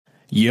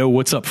Yo,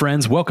 what's up,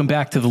 friends? Welcome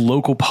back to the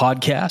local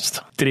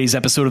podcast. Today's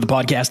episode of the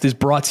podcast is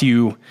brought to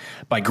you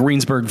by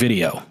Greensburg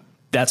Video.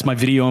 That's my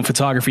video and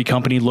photography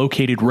company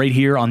located right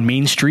here on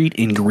Main Street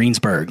in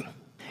Greensburg.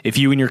 If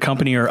you and your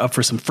company are up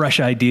for some fresh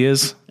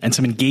ideas and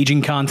some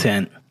engaging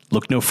content,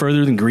 look no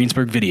further than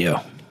Greensburg Video.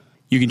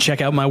 You can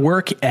check out my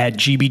work at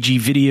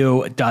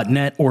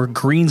gbgvideo.net or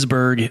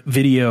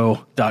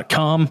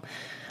greensburgvideo.com.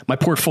 My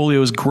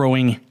portfolio is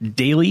growing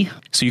daily,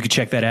 so you can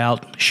check that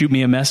out. Shoot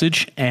me a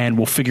message, and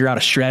we'll figure out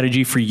a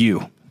strategy for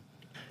you.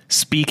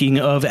 Speaking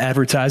of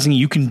advertising,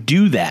 you can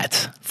do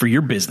that for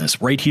your business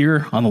right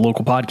here on the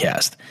local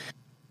podcast.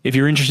 If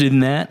you're interested in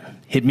that,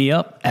 hit me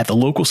up at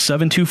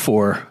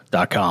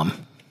thelocal724.com.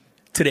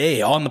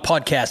 Today on the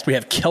podcast, we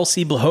have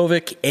Kelsey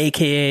Blahovec,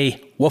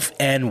 a.k.a. Woof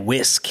and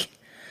Whisk.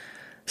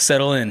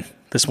 Settle in.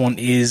 This one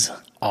is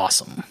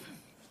awesome.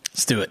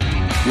 Let's do it.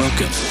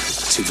 Welcome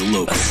to the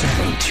Local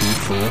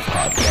 724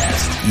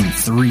 podcast in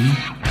 3, 2,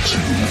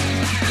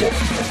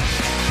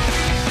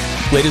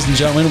 1. Ladies and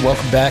gentlemen,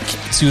 welcome back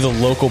to the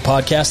Local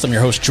podcast. I'm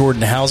your host,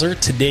 Jordan Hauser.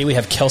 Today we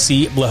have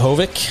Kelsey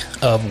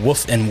Blahovec of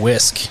Woof and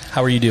Whisk.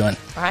 How are you doing?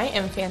 I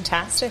am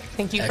fantastic.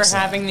 Thank you for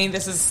having me.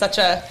 This is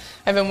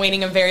I've been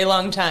waiting a very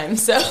long time,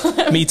 so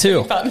Me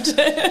too. Pumped.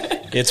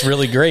 It's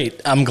really great.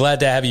 I'm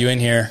glad to have you in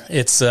here.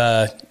 It's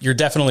you're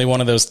definitely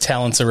one of those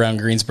talents around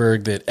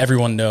Greensburg that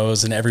everyone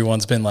knows, and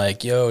everyone's been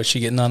like, "Yo, is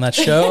she getting on that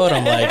show?" And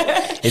I'm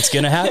like, "It's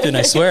gonna happen.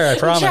 I swear. I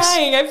promise." I'm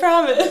trying. I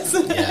promise.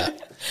 Yeah.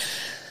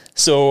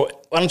 So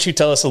why don't you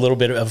tell us a little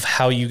bit of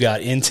how you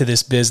got into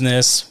this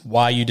business,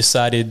 why you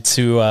decided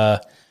to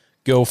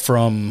go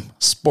from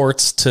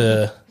sports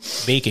to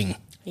baking?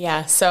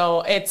 Yeah.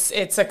 So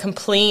it's a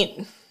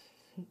complete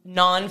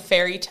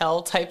non-fairy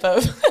tale type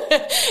of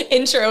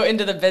intro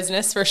into the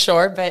business for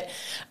sure. But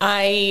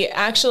I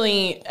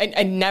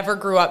never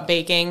grew up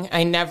baking.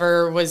 I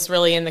never was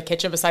really in the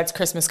kitchen besides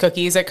Christmas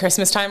cookies at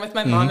Christmas time with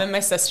my mom and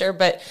my sister,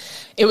 but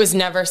it was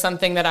never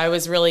something that I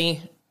was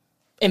really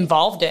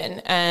involved in.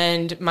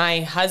 And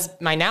my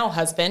now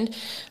husband,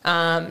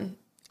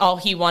 all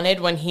he wanted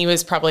when he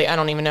was probably, I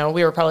don't even know,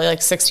 we were probably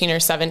like 16 or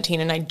 17,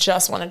 and I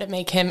just wanted to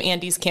make him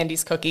Andy's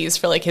Candies cookies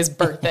for like his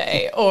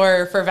birthday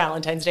or for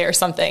Valentine's Day or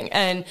something.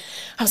 And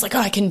I was like, oh,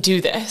 I can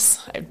do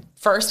this.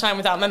 First time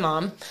without my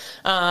mom,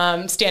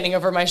 standing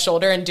over my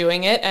shoulder and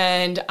doing it.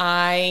 And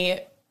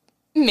I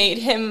made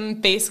him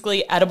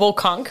basically edible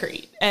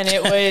concrete, and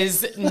it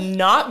was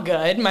not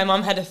good. My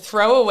mom had to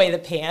throw away the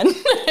pan.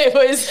 It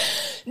was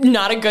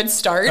not a good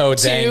start. Oh,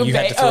 dang, you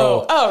had to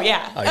throw. Oh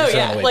yeah. Oh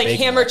yeah. Like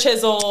hammer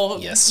chisel.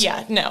 Yes.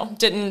 Yeah. No,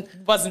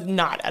 wasn't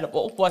not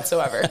edible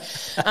whatsoever.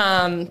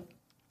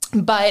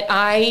 But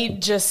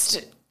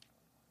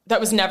that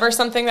was never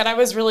something that I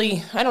was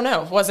really, I don't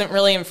know, wasn't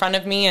really in front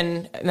of me.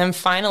 And then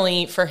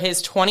finally for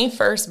his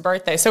 21st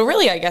birthday, so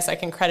really I guess I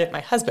can credit my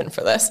husband for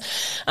this.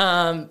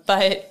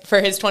 But for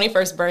his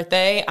 21st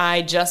birthday,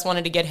 I just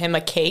wanted to get him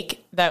a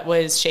cake that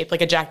was shaped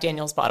like a Jack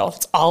Daniel's bottle.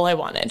 That's all I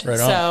wanted. Right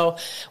on. So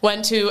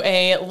went to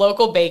a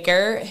local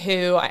baker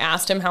who I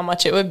asked him how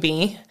much it would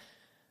be.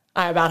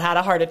 I about had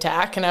a heart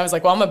attack, and I was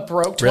like, well, I'm a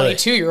broke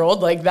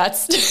 22-year-old. Like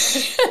that's,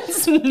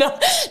 it's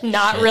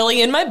not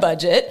really in my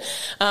budget.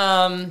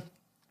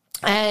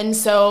 And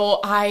so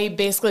I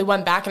basically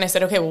went back and I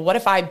said, okay, well, what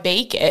if I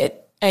bake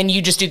it and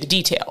you just do the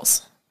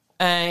details?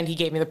 And he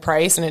gave me the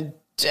price, and it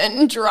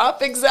didn't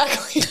drop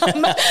exactly how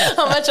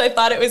much I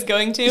thought it was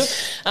going to.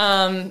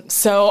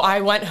 So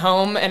I went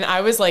home and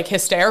I was like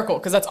hysterical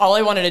because that's all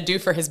I wanted to do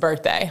for his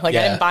birthday. Like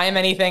I didn't buy him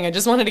anything. I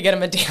just wanted to get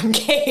him a damn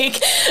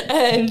cake.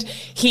 And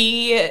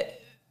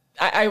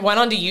I went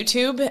onto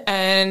YouTube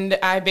and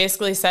I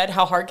basically said,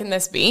 how hard can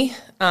this be?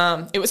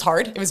 It was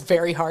hard. It was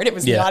very hard. It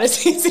was not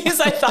as easy as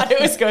I thought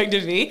it was going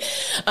to be.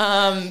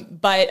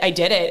 But I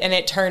did it and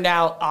it turned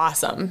out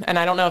awesome. And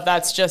I don't know if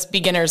that's just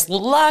beginner's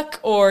luck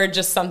or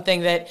just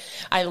something that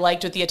I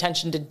liked with the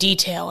attention to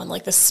detail and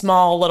like the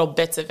small little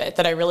bits of it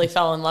that I really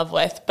fell in love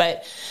with.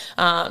 But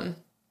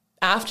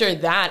after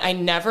that, I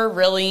never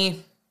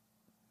really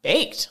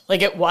baked.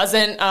 Like it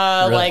wasn't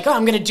like, oh,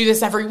 I'm going to do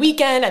this every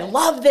weekend. I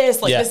love this.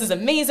 Like this is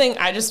amazing.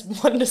 I just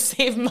wanted to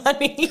save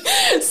money.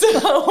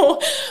 So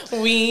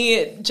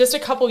we just a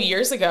couple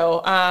years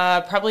ago,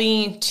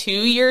 probably 2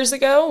 years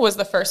ago was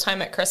the first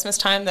time at Christmas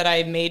time that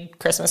I made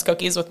Christmas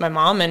cookies with my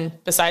mom. And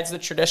besides the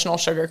traditional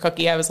sugar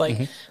cookie, I was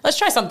like, let's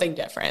try something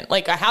different.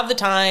 Like I have the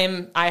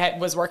time. I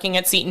was working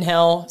at Seton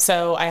Hill,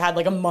 so I had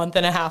like a month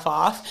and a half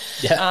off.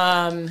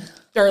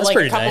 Or that's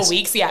like a couple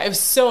weeks. Yeah, it was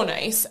so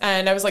nice.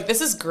 And I was like, this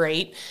is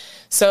great.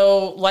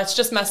 So let's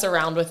just mess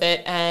around with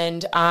it.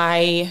 And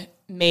I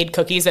made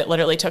cookies. It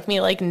literally took me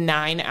like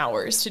 9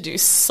 hours to do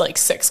like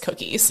 6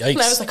 cookies. Yikes.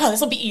 And I was like, oh,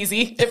 this will be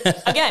easy.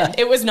 Again,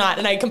 it was not.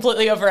 And I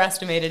completely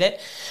overestimated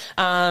it.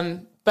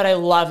 But I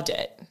loved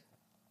it.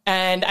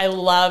 And I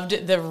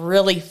loved the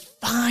really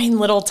fine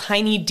little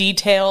tiny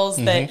details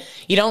that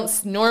you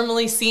don't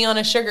normally see on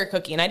a sugar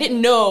cookie. And I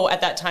didn't know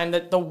at that time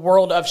that the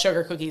world of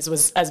sugar cookies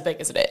was as big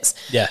as it is.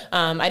 Yeah.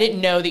 I didn't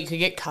know that you could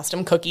get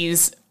custom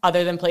cookies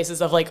other than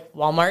places of like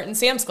Walmart and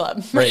Sam's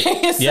Club. Right.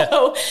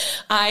 So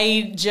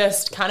I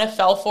just kind of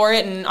fell for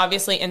it. And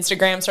obviously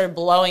Instagram started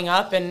blowing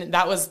up. And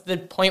that was the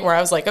point where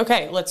I was like,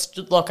 okay, let's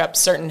look up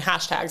certain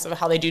hashtags of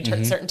how they do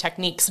certain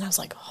techniques. And I was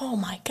like, oh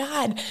my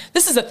God,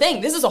 this is a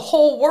thing. This is a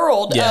whole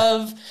world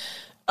of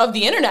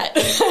the internet.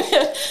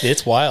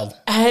 It's wild.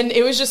 And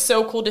it was just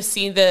so cool to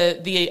see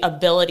the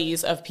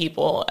abilities of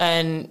people.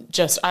 And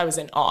just, I was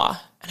in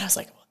awe. And I was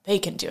like, they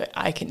can do it.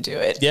 I can do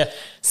it. Yeah.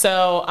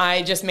 So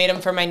I just made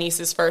them for my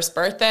niece's first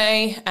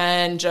birthday,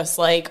 and just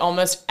like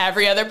almost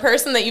every other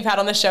person that you've had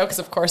on the show. Cause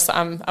of course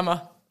I'm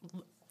a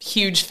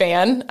huge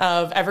fan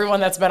of everyone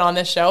that's been on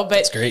this show, but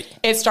that's great.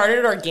 It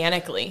started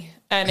organically,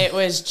 and it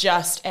was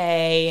just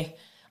I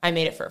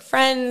made it for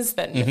friends,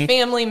 then the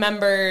family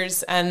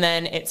members, and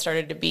then it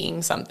started to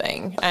being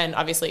something. And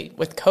obviously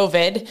with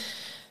COVID,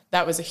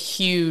 that was a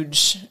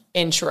huge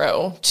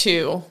intro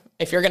to,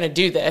 if you're going to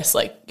do this,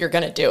 like you're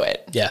going to do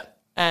it. Yeah.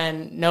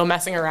 And no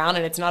messing around,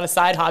 and it's not a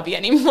side hobby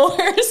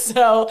anymore.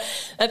 So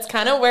that's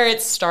kind of where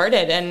it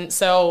started. And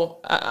so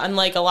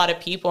unlike a lot of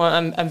people,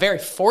 I'm very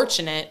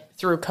fortunate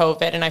through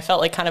COVID, and I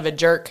felt like kind of a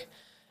jerk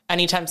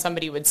anytime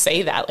somebody would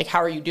say that, like, how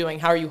are you doing?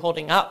 How are you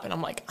holding up? And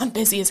I'm like, I'm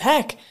busy as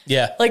heck.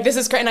 Yeah. Like, this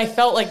is great. And I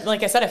felt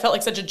like I said, I felt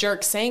like such a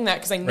jerk saying that,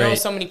 because I know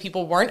so many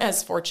people weren't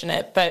as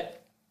fortunate,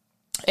 but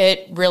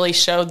it really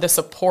showed the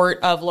support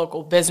of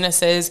local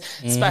businesses,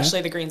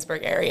 especially the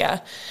Greensburg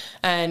area.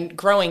 And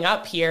growing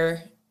up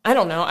here, I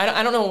don't know.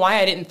 I don't know why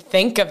I didn't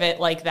think of it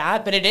like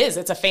that, but it is.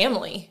 It's a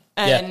family.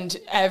 And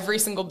every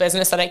single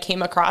business that I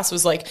came across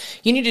was like,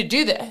 you need to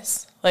do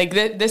this. Like,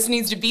 this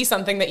needs to be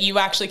something that you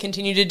actually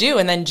continue to do.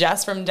 And then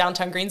Jess from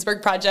Downtown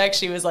Greensburg Project,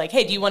 she was like,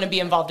 hey, do you want to be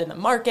involved in the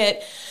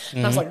market?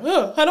 And I was like,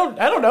 oh, I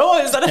don't know.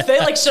 Is that a thing?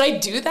 Like, should I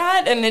do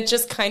that? And it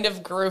just kind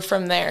of grew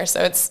from there.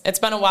 So it's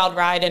been a wild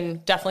ride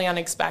and definitely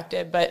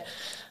unexpected, but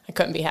I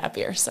couldn't be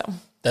happier. So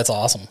that's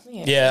awesome.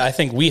 Yeah. I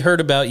think we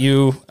heard about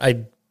you,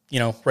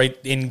 right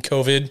in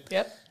COVID.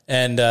 Yep.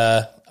 And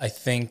I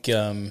think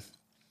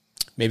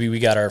maybe we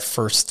got our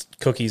first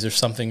cookies or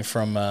something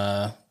from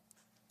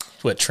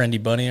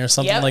Trendy Bunny or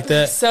something like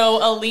that. So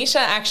Alicia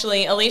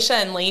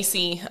and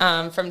Lacey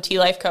from Tea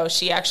Life Co.,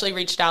 she actually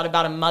reached out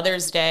about a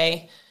Mother's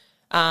Day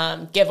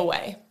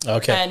giveaway.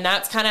 Okay. And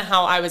that's kind of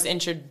how I was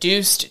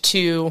introduced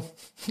to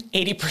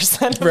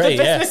 80% of the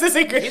businesses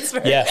in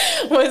Greensburg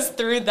was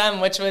through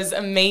them, which was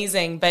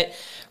amazing. But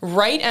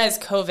right as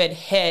COVID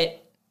hit,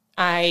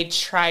 I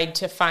tried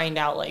to find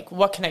out, like,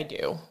 what can I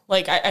do?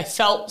 Like, I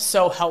felt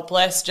so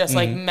helpless, just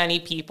like many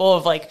people,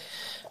 of like,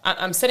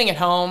 I'm sitting at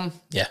home.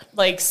 Yeah.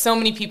 Like, so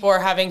many people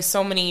are having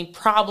so many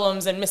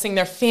problems and missing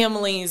their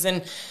families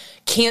and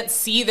can't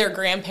see their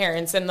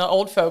grandparents in the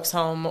old folks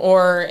home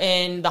or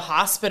in the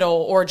hospital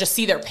or just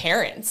see their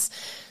parents.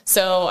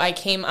 So I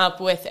came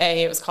up with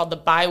it was called the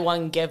Buy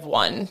One, Give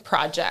One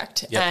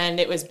project. Yep. And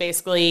it was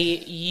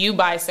basically, you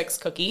buy 6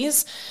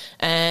 cookies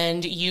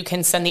and you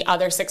can send the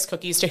other 6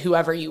 cookies to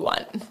whoever you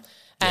want.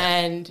 Yeah.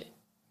 And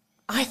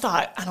I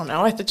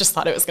just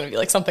thought it was going to be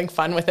like something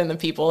fun within the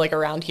people like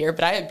around here.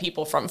 But I had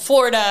people from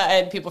Florida, I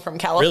had people from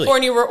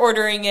California were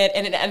ordering it,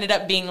 and it ended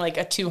up being like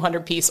a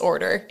 200-piece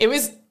order. It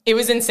was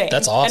insane.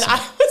 That's awesome. And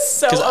I was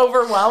so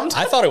overwhelmed.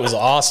 I thought it was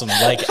awesome.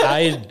 Like,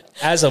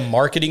 as a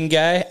marketing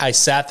guy, I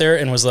sat there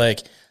and was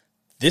like,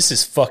 this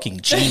is fucking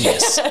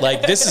genius.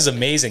 Like, this is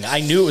amazing. I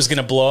knew it was going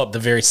to blow up the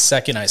very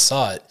second I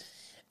saw it.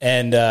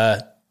 And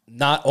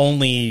not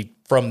only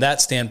from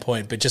that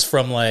standpoint, but just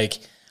from like,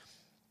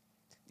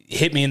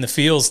 hit me in the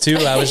feels too.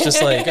 I was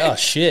just like, oh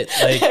shit.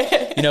 Like,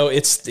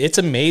 it's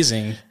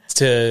amazing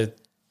to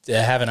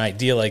have an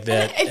idea like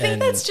that. I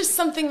think that's just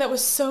something that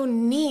was so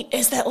neat,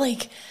 is that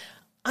like,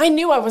 I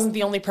knew I wasn't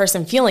the only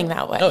person feeling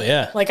that way. Oh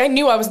yeah. Like, I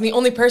knew I wasn't the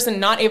only person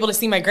not able to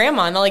see my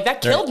grandma, and like,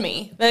 that killed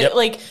me. That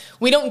like,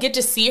 we don't get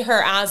to see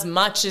her as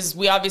much as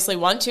we obviously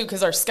want to,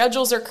 because our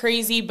schedules are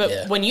crazy,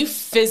 but when you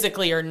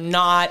physically are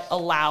not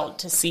allowed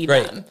to see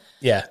them.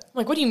 Yeah.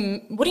 Like, what do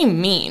you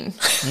mean?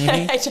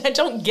 I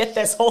don't get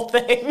this whole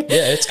thing.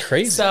 Yeah, it's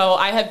crazy. So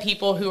I had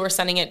people who were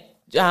sending it.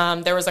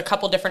 There was a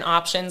couple different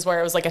options where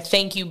it was like a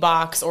thank you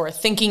box or a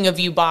thinking of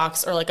you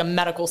box or like a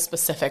medical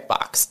specific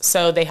box.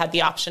 So they had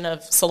the option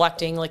of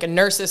selecting like a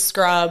nurse's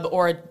scrub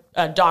or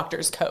a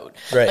doctor's coat,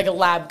 like a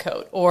lab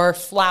coat, or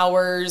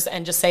flowers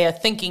and just say a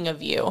thinking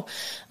of you,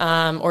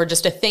 or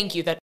just a thank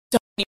you that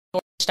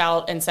reached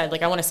out and said,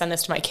 like, I want to send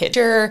this to my kid.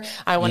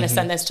 I want to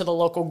send this to the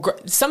local.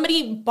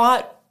 Somebody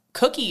bought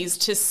cookies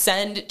to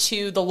send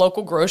to the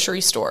local grocery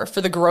store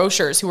for the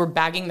grocers who were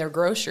bagging their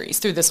groceries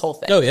through this whole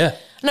thing. Oh yeah.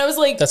 And I was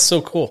like, that's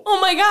so cool.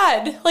 Oh my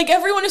God. Like,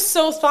 everyone is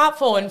so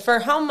thoughtful, and for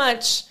how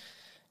much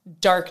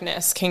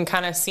darkness can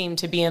kind of seem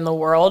to be in the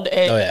world,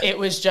 it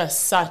was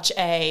just such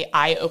a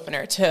eye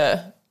opener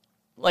to,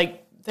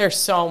 like, there's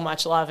so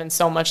much love and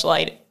so much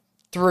light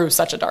through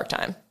such a dark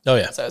time. Oh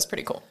yeah. So it was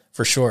pretty cool.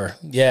 For sure.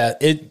 Yeah.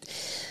 I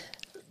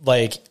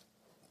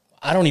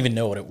don't even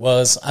know what it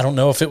was. I don't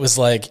know if it was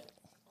like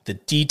the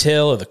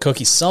detail of the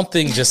cookie,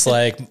 something just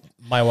like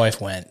my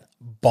wife went,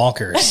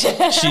 bonkers.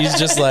 She's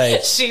just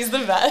like, she's the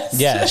best.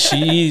 Yeah,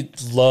 she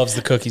loves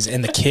the cookies.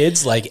 And the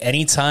kids, like,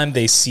 anytime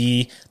they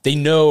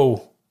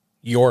know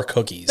your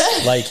cookies.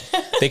 Like,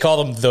 they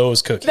call them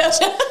those cookies.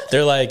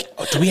 They're like,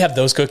 oh, do we have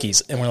those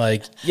cookies? And we're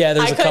like, yeah,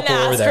 there's a couple over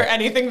there. I couldn't ask for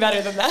anything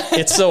better than that.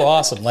 It's so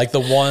awesome. Like the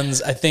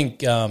ones, I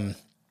think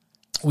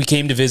we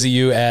came to visit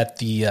you at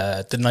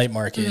the night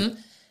market,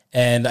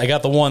 and I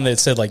got the one that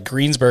said like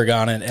Greensburg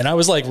on it. And I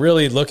was like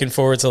really looking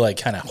forward to like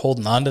kind of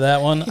holding on to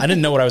that one. I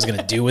didn't know what I was going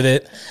to do with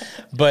it,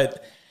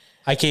 but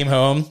I came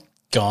home,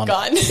 gone.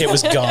 It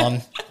was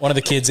gone. One of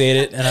the kids ate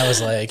it, and I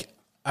was like,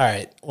 all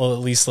right, well, at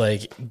least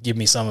like give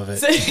me some of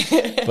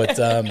it. But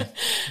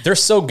they're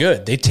so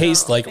good. They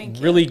taste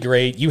really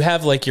great. You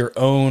have like your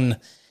own,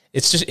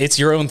 it's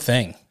your own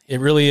thing. It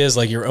really is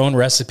like your own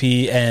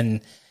recipe,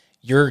 and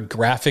your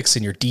graphics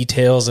and your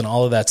details and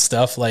all of that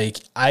stuff. Like,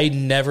 I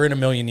never in a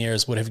million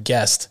years would have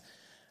guessed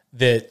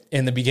that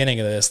in the beginning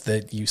of this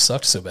that you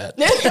sucked so bad.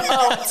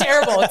 Oh,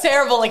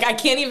 terrible. Like, I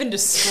can't even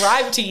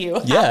describe to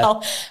you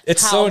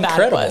it's so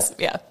incredible. It was.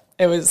 Yeah.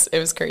 It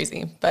was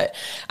crazy. But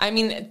I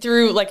mean,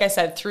 through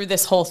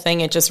this whole thing,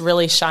 it just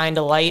really shined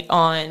a light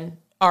on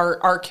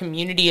our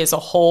community as a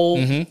whole,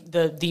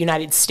 the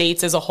United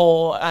States as a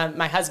whole.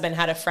 My husband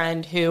had a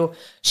friend who,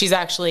 she's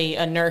actually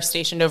a nurse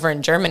stationed over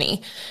in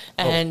Germany.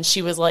 And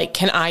she was like,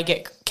 can I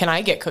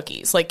get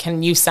cookies? Like,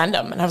 can you send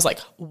them? And I was like,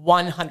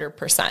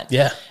 100%.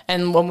 Yeah.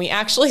 And when we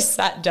actually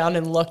sat down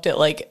and looked at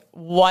like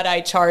what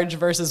I charge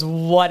versus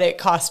what it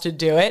cost to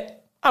do it,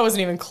 I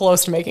wasn't even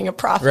close to making a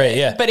profit. Right,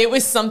 yeah. But it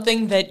was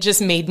something that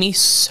just made me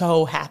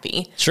so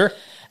happy. Sure.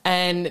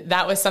 And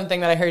that was something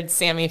that I heard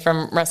Sammy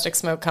from Rustic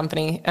Smoke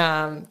Company,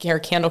 her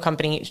candle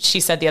company, she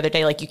said the other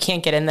day, like, you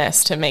can't get in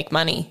this to make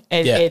money.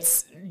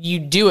 It's, you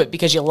do it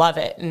because you love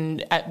it.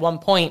 And at one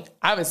point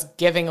I was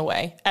giving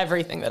away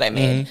everything that I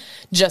made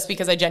just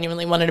because I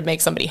genuinely wanted to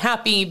make somebody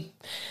happy,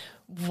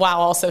 while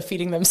also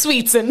feeding them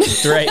sweets and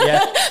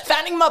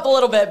fattening them up a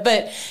little bit.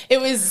 But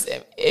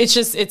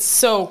it's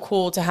so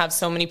cool to have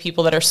so many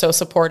people that are so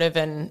supportive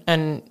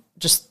and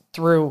just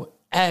through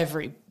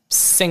every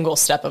single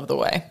step of the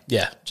way.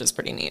 Yeah. Which is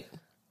pretty neat.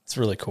 It's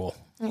really cool.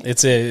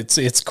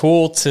 It's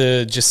cool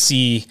to just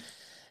see,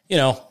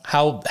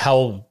 how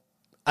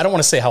I don't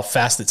want to say how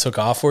fast it took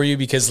off for you,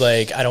 because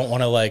like, I don't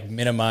want to like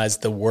minimize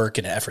the work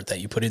and effort that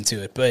you put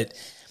into it, but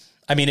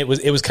I mean, it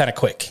was kind of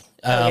quick.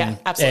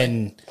 Absolutely.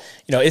 And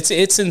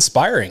it's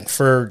inspiring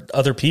for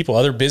other people,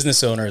 other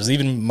business owners,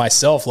 even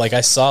myself. Like,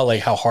 I saw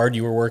like how hard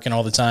you were working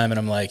all the time, and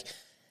I'm like,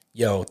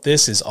 yo,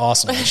 this is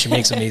awesome. She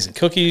makes amazing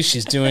cookies.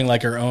 She's doing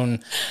like her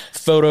own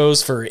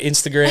photos for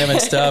Instagram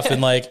and stuff.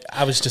 And like,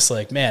 I was just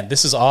like, man,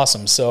 this is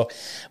awesome. So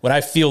when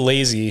I feel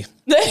lazy,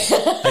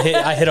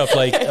 I hit up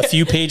like a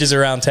few pages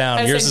around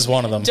town. Yours is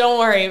one of them. Don't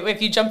worry.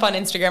 If you jump on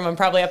Instagram, I'm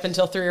probably up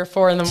until 3 or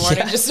 4 in the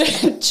morning.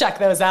 Just check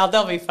those out.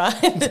 They'll be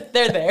fine.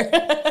 They're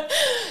there.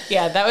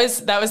 Yeah, that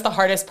was the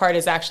hardest part,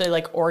 is actually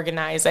like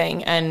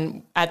organizing.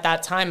 And at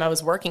that time I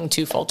was working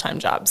 2 full-time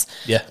jobs.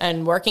 Yeah.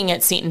 And working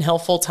at Seton Hill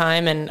full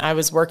time. And I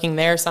was working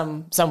there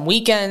some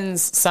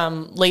weekends,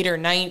 some later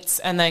nights,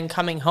 and then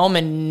coming home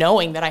and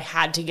knowing that I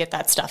had to get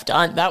that stuff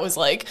done. That was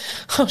like,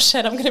 oh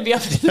shit, I'm going to be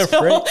up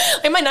until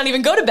I might not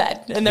even go to bed.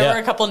 And there were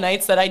a couple of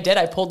nights that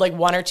I pulled like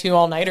 1 or 2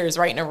 all-nighters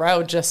right in a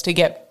row just to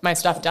get my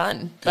stuff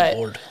done. But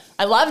Lord.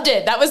 I loved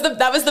it. That was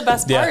the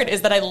best part,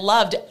 is that I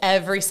loved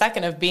every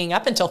second of being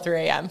up until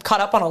 3 a.m.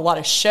 Caught up on a lot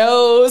of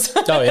shows.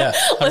 Oh yeah.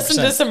 100%. Listened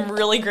to some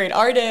really great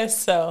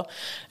artists. So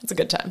it's a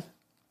good time.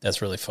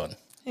 That's really fun.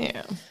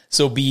 Yeah.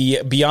 So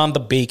beyond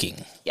the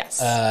baking.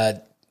 Yes.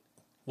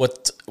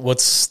 What's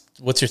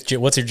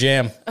your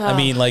jam? I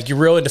mean, like, you're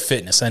real into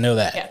fitness. I know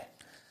that.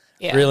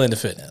 Yeah. Real into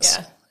fitness.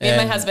 Yeah. Me and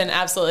my husband,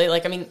 absolutely.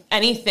 Like, I mean,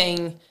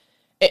 anything.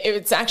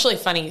 It's actually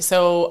funny.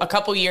 So a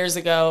couple years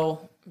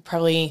ago,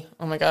 probably,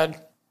 oh my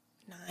God,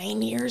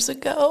 9 years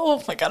ago.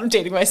 Oh my God, I'm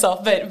dating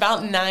myself. But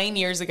about 9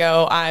 years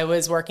ago, I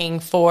was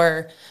working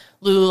for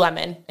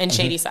Lululemon in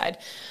Shadyside.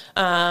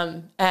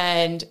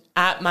 And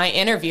at my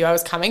interview, I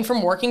was coming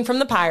from working from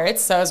the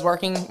Pirates. So I was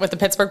working with the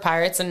Pittsburgh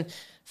Pirates and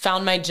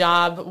found my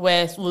job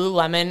with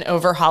Lululemon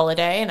over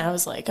holiday. And I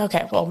was like,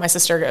 okay, well, my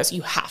sister goes,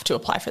 you have to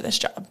apply for this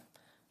job.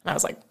 And I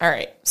was like, all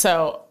right.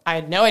 So I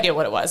had no idea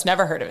what it was,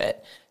 never heard of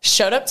it.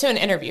 Showed up to an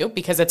interview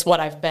because it's what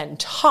I've been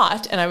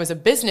taught. And I was a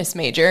business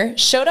major,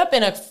 showed up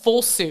in a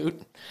full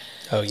suit.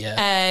 Oh, yeah.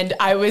 And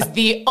I was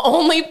the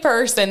only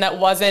person that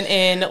wasn't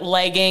in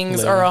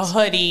leggings or a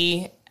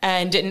hoodie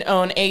and didn't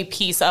own a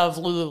piece of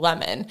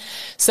Lululemon.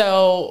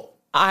 So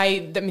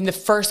I mean, the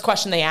first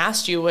question they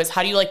asked you was,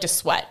 how do you like to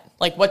sweat?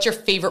 Like, what's your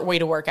favorite way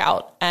to work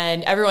out?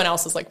 And everyone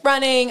else is like,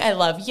 running. I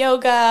love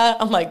yoga.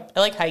 I'm like, I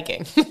like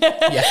hiking.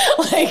 Yeah.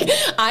 Like,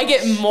 I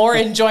get more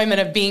enjoyment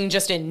of being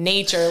just in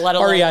nature, let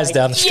alone REI's like,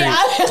 down the street.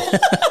 Yeah.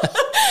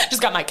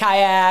 Just got my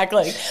kayak.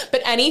 Like,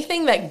 but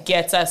anything that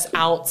gets us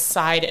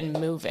outside and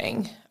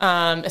moving,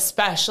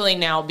 especially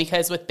now,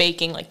 because with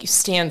baking, like, you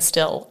stand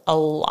still a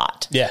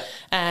lot. Yeah.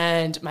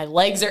 And my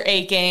legs are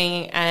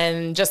aching.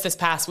 And just this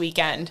past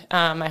weekend,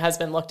 my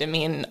husband looked at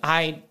me and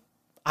I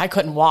I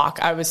couldn't walk.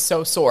 I was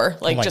so sore,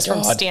 like my just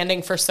God. from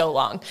standing for so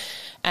long.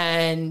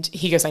 And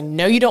he goes, I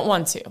know you don't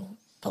want to,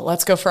 but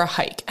let's go for a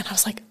hike. And I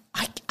was like,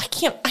 I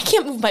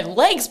can't move my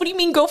legs. What do you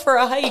mean go for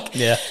a hike?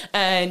 Yeah.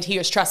 And he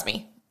goes, trust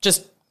me,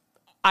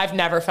 I've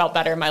never felt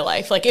better in my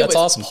life. Like it was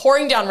awesome.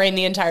 pouring down rain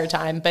the entire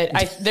time, but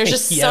there's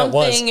just Yeah, it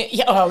was. something.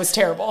 Yeah, it was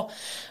terrible.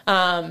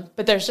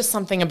 But there's just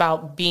something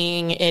about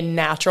being in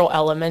natural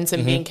elements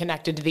and being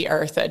connected to the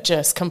earth that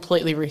just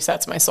completely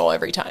resets my soul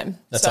every time.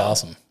 That's So,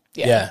 awesome.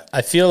 yeah. Yeah.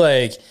 I feel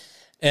like,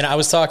 and I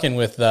was talking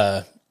with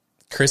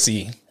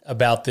Chrissy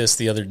about this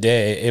the other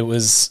day.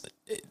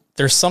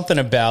 There's something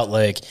about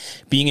like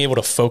being able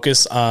to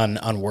focus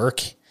on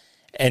work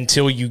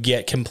until you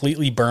get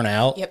completely burnt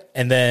out. Yep.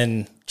 And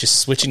then just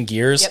switching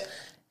gears. Yep.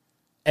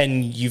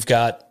 And you've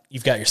got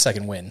your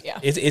second win. Yeah.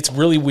 It's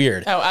really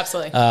weird. Oh,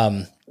 absolutely.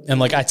 And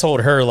like I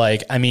told her,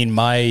 like, I mean,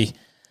 my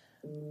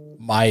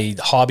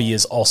hobby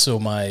is also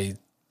my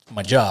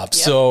job. Yep.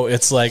 So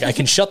it's like I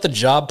can shut the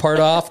job part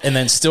off and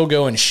then still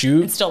go and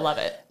shoot and still love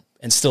it.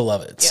 Yeah.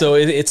 So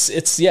it's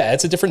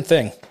a different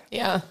thing.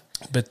 Yeah.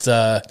 But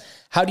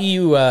how do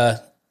you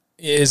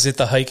is it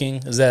the hiking?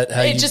 Is that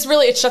how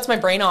It shuts my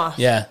brain off.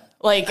 Yeah.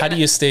 Like, how do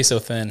you stay so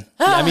thin?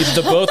 I mean,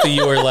 the both of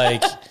you are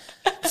like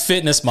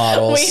fitness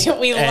models.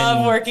 We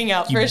love working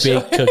out for sure. You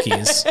bake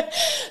cookies.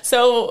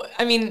 So,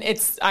 I mean,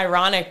 it's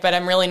ironic, but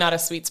I'm really not a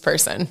sweets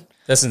person.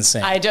 That's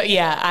insane. You're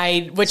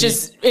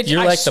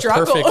like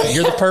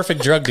you're the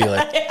perfect drug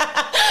dealer.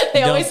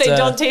 They always say,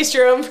 don't taste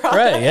your own product.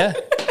 Right. Yeah.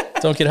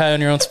 Don't get high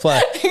on your own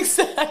supply.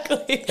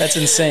 Exactly. That's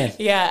insane.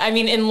 Yeah. I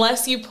mean,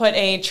 unless you put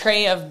a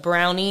tray of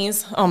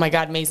brownies, oh my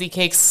God, Maisie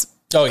cakes.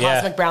 Oh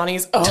yeah. Cosmic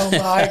brownies. Oh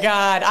my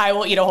God. I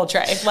will eat a whole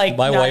tray. Like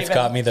my wife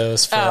got me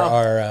those for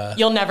our,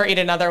 you'll never eat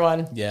another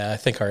one. Yeah. I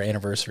think our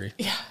anniversary.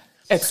 Yeah.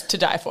 It's to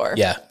die for.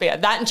 Yeah. But yeah,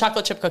 that and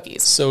chocolate chip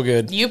cookies. So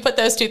good. You put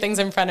those two things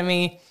in front of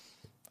me,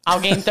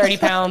 I'll gain 30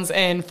 pounds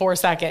in 4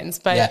 seconds.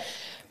 But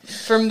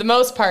for the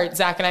most part,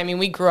 Zach and I mean,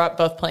 we grew up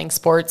both playing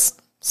sports.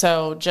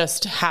 So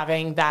just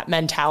having that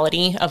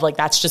mentality of like,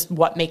 that's just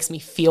what makes me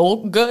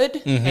feel good.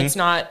 Mm-hmm. It's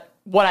not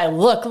what I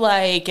look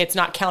like. It's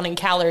not counting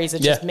calories.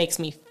 It just makes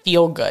me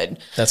feel good.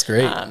 That's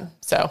great.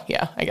 So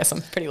yeah, I guess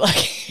I'm pretty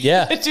lucky.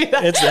 Yeah, to do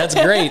that. That's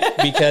great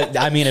because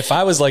I mean, if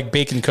I was like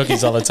baking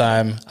cookies all the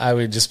time, I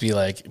would just be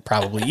like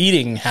probably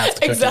eating half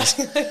the cookies.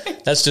 Exactly.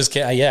 That's just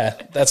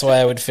that's why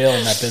I would fail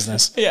in that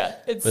business. Yeah,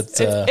 it's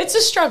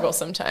a struggle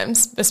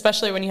sometimes,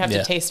 especially when you have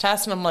to taste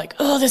test. And I'm like,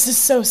 oh, this is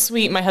so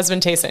sweet. My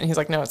husband tastes it, and he's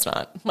like, no, it's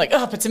not. I'm like,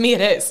 oh, but to me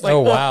it is. Like,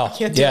 oh wow, I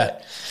can't do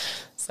it.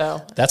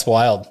 So that's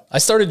wild. I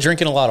started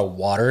drinking a lot of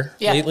water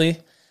lately,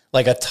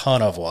 like a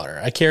ton of water.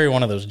 I carry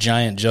one of those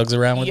giant jugs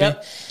around with me.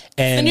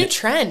 And it's a new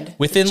trend.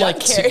 Within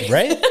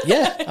right?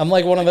 Yeah. I'm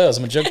like one of those.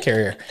 I'm a jug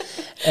carrier.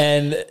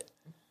 And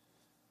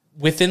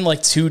within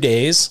like 2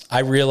 days, I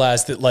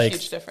realized that like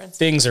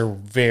things are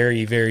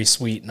very, very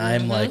sweet. And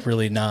I'm like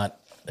really not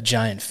a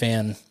giant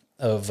fan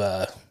of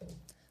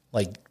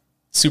like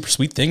super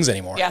sweet things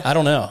anymore. Yeah. I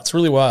don't know. It's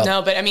really wild.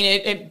 No, but I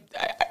mean,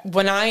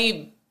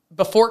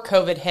 before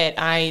COVID hit,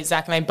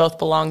 Zach and I both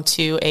belonged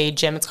to a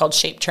gym. It's called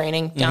Shape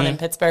Training down in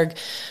Pittsburgh.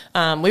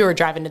 We were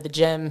driving to the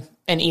gym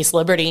in East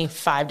Liberty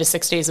 5 to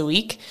 6 days a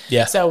week.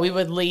 Yeah. So we'd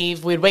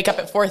wake up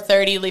at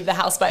 4:30, leave the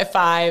house by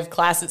 5,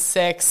 class at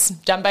 6,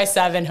 done by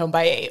 7, home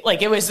by 8.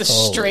 Like it was a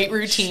straight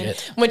routine,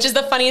 which is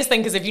the funniest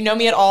thing. Cause if you know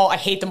me at all, I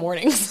hate the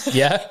mornings.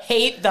 Yeah.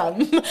 Hate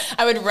them.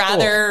 I would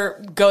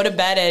rather go to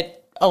bed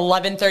at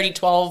 11:30,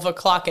 12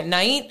 o'clock at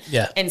night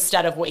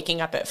instead of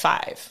waking up at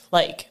 5.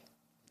 Like,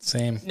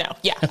 same. No.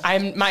 Yeah.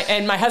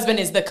 My husband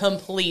is the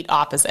complete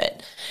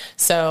opposite.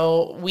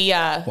 So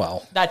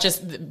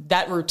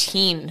that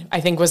routine, I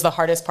think, was the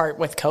hardest part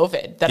with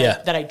COVID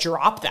that I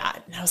dropped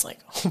that. And I was like,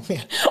 oh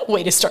man,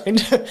 weight is starting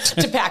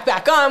to pack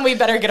back on. We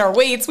better get our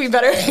weights. And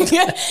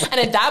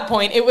at that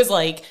point it was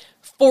like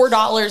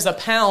 $4 a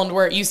pound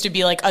where it used to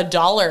be like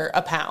 $1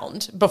 a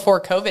pound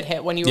before COVID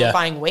hit when you were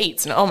buying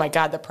weights. And oh my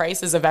God, the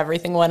prices of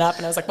everything went up.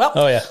 And I was like, well,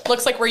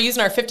 looks like we're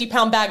using our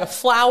 50-pound bag of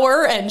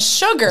flour and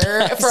sugar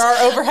for our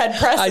overhead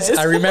presses.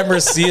 I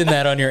remember seeing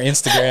that on your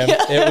Instagram.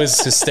 It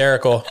was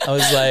hysterical. I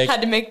was like,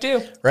 had to make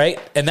do. Right.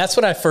 And that's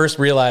when I first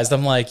realized,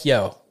 I'm like,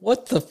 yo,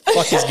 what the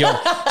fuck is going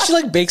on? She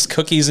like bakes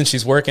cookies and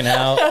she's working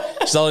out.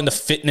 She's all into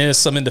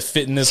fitness. I'm into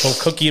fitness, whole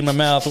cookie in my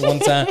mouth at one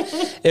time.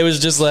 It was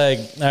just like,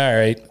 all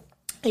right.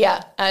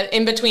 Yeah.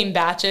 In between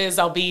batches,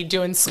 I'll be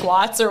doing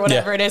squats or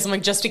whatever it is. I'm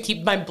like, just to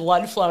keep my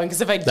blood flowing. Because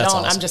if I don't,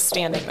 awesome. I'm just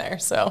standing there.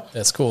 So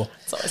that's cool.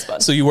 It's always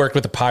fun. So you worked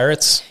with the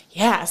Pirates?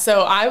 Yeah.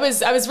 So I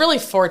was really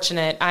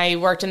fortunate. I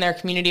worked in their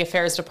community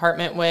affairs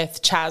department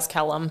with Chaz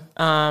Kellum,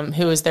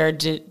 who was their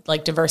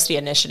diversity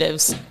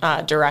initiatives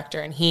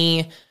director. And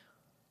he,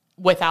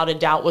 without a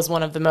doubt, was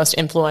one of the most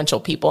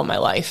influential people in my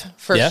life,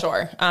 for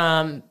sure.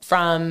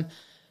 From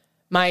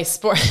my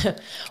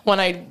sport, when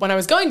I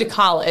was going to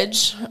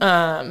college,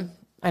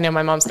 I know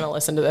my mom's going to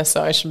listen to this,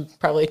 so I should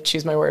probably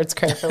choose my words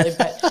carefully,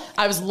 but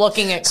I was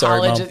looking at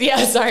colleges. Mom.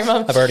 Yeah, sorry,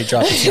 Mom. I've already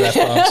dropped a few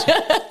F-bombs.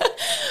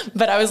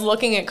 But I was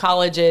looking at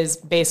colleges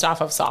based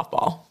off of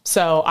softball.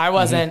 So I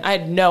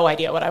had no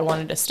idea what I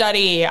wanted to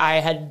study.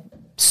 I had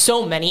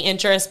so many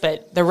interests,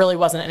 but there really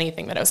wasn't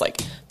anything that I was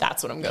like,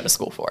 that's what I'm going to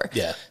school for.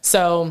 Yeah.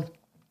 So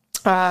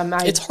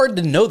it's hard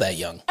to know that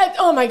young.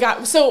 Oh my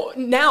God. So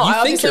now you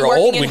I think obviously you're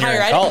working old in when you're higher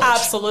in ed. college.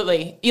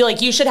 Absolutely.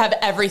 You should have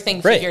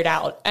everything figured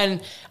out.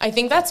 And I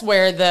think that's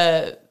where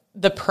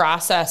the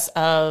process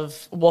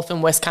of Wolf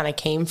and Whisk kind of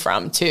came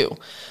from too,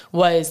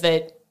 was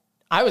that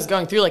I was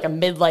going through like a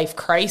midlife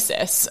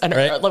crisis.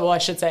 Well, I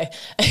should say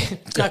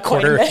not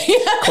quarter life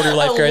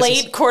crisis.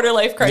 Late quarter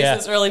life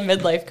crisis, early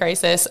midlife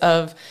crisis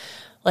of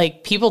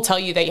like people tell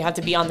you that you have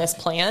to be on this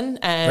plan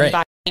and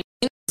by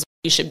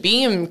you should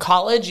be in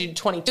college, you're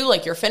 22,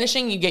 like you're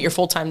finishing, you get your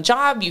full-time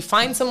job, you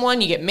find someone,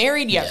 you get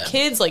married, you have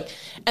kids, like,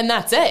 and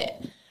that's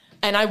it.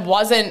 And I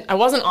wasn't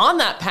on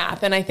that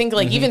path. And I think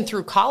like even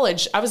through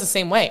college, I was the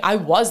same way. I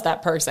was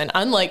that person,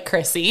 unlike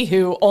Chrissy,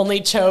 who only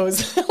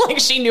chose, like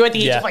she knew at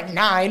the age of like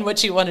 9 what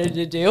she wanted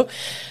to do.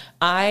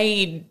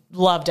 I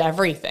loved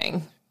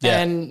everything. Yeah.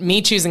 And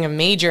me choosing a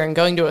major and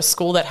going to a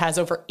school that has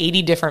over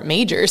 80 different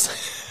majors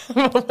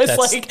was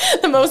like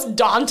the most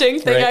daunting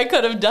thing I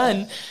could have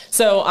done.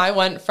 So I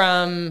went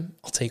from...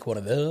 I'll take one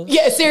of those.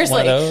 Yeah,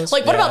 seriously.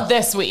 Like, what about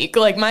this week?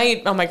 Like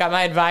oh my God,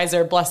 my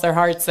advisor, bless their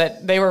hearts,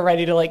 that they were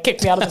ready to like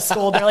kick me out of the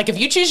school. They're like, if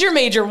you choose your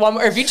major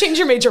if you change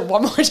your major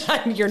one more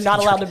time, you're not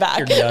allowed to back.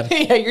 You're done.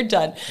 Yeah, you're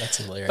done. That's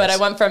hilarious. But I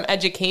went from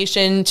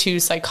education to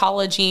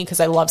psychology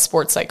because I love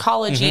sports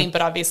psychology.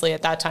 But obviously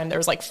at that time there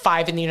was like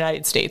 5 in the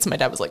United States. My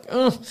dad was like,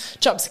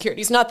 job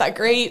security is not that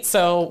great.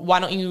 So why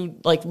don't you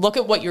like look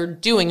at what you're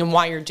doing and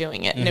why you're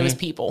doing it? And it was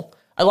people.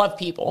 I love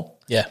people.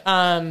 Yeah.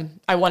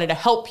 I wanted to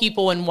help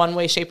people in one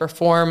way, shape, or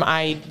form.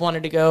 I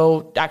wanted to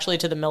go actually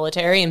to the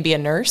military and be a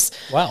nurse.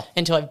 Wow.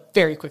 Until I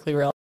very quickly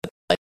realized,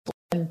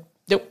 like,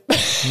 nope.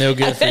 No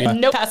good for you.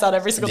 No, pass out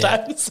every single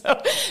time.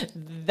 So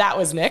that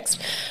was nixed.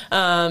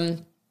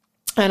 And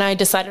I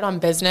decided on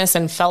business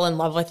and fell in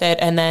love with it.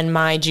 And then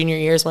my junior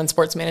year is when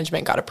sports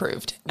management got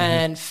approved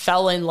and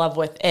fell in love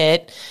with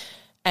it.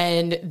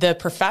 And the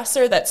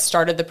professor that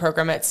started the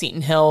program at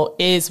Seton Hill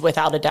is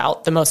without a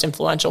doubt the most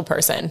influential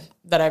person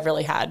that I've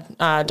really had.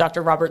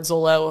 Dr. Robert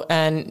Zullo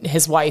and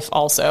his wife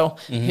also,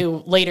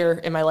 who later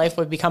in my life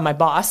would become my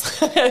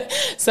boss.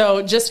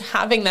 So just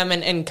having them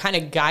and kind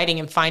of guiding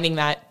and finding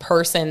that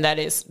person that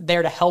is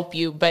there to help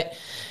you, but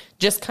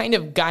just kind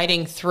of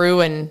guiding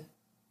through and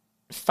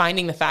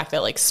finding the fact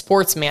that like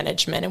sports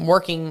management and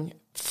working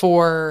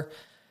for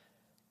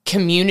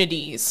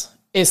communities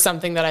is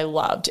something that I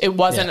loved. It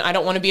wasn't, I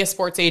don't want to be a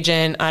sports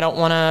agent. I don't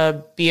want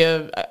to be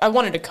I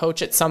wanted to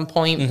coach at some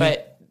point,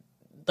 but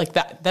like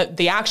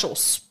the actual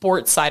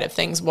sports side of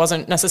things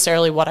wasn't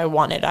necessarily what I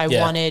wanted. I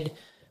wanted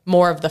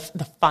more of the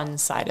fun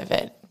side of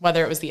it,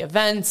 whether it was the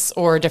events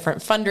or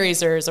different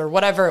fundraisers or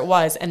whatever it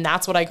was. And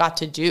that's what I got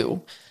to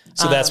do.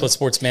 So that's what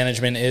sports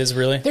management is,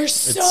 really? There's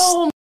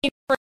so many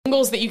different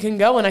angles that you can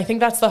go. And I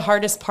think that's the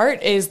hardest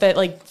part, is that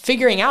like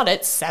figuring out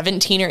at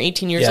 17 or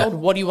 18 years old,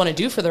 what do you want to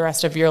do for the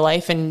rest of your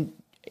life? And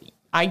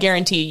I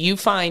guarantee you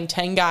find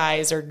 10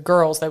 guys or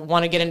girls that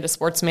want to get into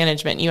sports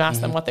management. You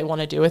ask them what they want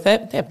to do with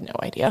it. They have no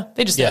idea.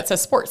 They just know it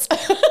says sports.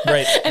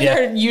 Right. And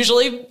they're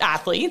usually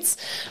athletes.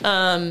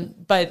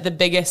 But the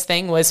biggest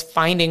thing was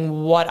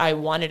finding what I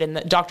wanted.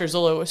 And Dr.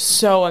 Zullo was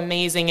so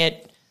amazing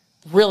at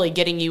really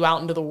getting you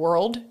out into the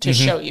world to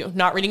show you,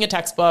 not reading a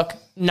textbook,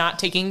 not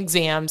taking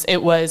exams.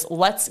 It was,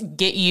 let's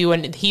get you.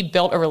 And he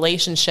built a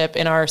relationship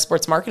in our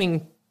sports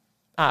marketing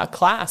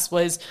class,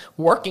 was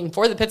working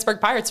for the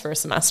Pittsburgh Pirates for a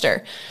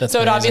semester. That's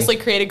so amazing. It obviously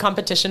created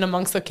competition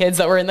amongst the kids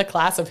that were in the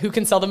class of who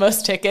can sell the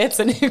most tickets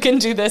and who can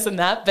do this and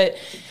that. But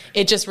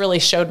it just really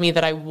showed me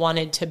that I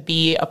wanted to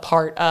be a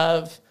part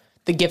of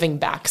the giving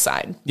back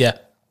side. Yeah.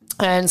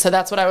 And so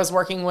that's what I was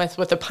working with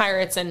the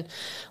Pirates. And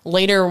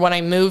later when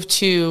I moved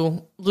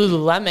to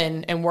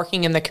Lululemon and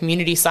working in the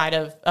community side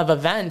of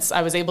events,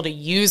 I was able to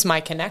use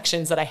my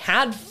connections that I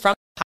had from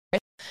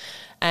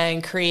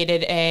and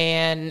created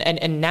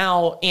an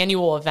now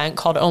annual event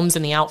called Ohms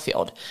in the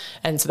Outfield.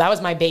 And so that was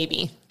my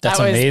baby. That's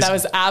amazing. That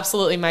was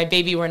absolutely my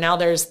baby, where now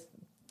there's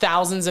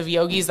thousands of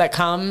yogis that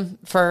come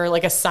for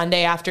like a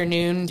Sunday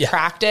afternoon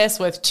practice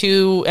with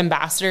 2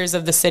 ambassadors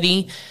of the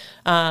city,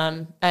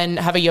 and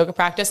have a yoga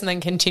practice and then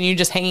continue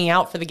just hanging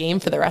out for the game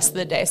for the rest of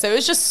the day. So it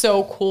was just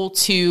so cool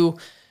to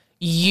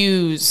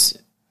use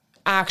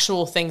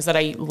actual things that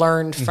I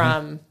learned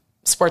from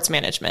sports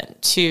management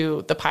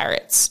to the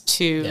Pirates,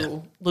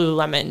 to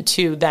Lululemon,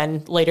 to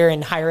then later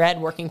in higher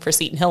ed, working for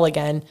Seton Hill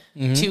again,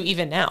 to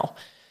even now.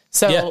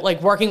 So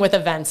like working with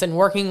events and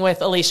working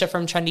with Alicia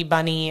from Trendy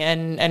Bunny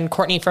and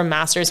Courtney from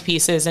Masters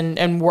Pieces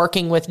and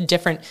working with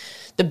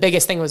the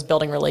biggest thing was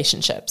building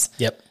relationships.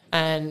 Yep.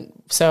 And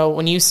so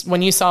when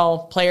you saw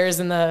players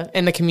in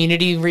the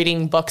community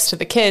reading books to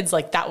the kids,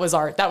 like that was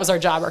our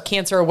job, our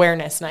cancer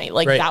awareness night.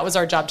 Like that was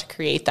our job to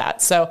create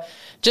that. So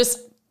just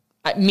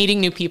meeting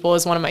new people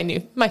is one of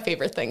my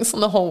favorite things in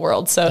the whole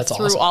world. So that's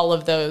through awesome. all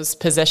of those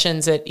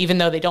positions, even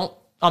though they don't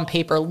on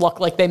paper look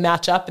like they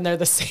match up and they're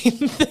the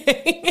same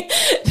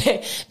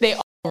thing, they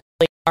all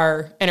really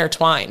are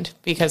intertwined,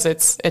 because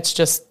it's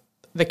just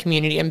the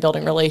community and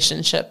building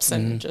relationships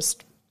and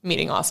just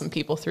meeting awesome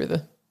people through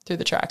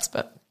the tracks.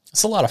 But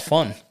It's a lot of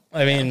fun.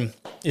 I mean,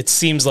 it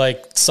seems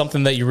like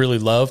something that you really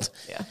loved.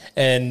 Yeah.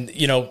 And,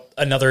 you know,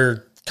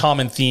 another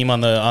common theme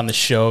on the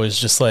show is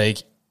just like,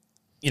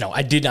 you know,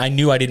 I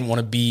knew I didn't want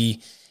to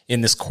be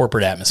in this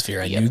corporate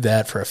atmosphere. I knew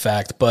that for a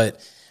fact,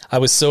 but I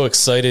was so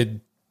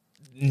excited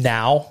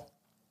now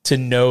to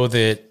know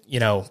that, you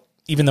know,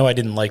 even though I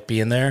didn't like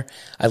being there,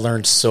 I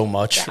learned so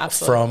much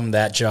from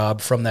that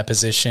job, from that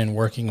position,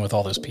 working with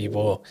all those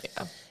people.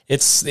 Yeah.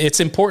 It's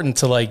important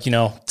to, like, you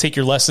know, take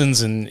your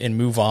lessons and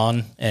move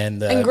on and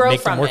grow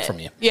make them work from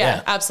you.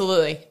 Yeah,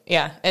 absolutely.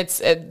 Yeah.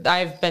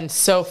 I've been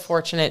so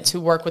fortunate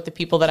to work with the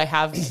people that I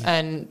have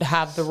and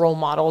have the role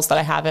models that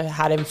I have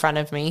had in front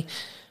of me.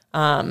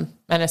 And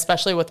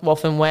especially with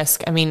Wolf and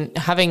Whisk, I mean,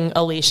 having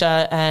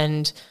Alicia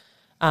and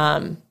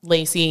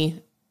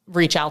Lacey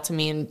reach out to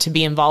me and to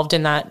be involved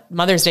in that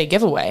Mother's Day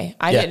giveaway.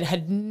 I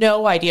had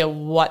no idea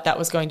what that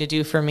was going to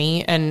do for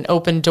me, and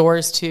open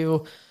doors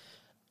to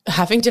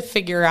having to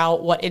figure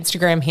out what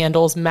Instagram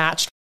handles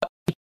matched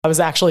what I was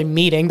actually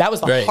meeting. That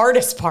was the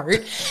hardest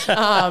part.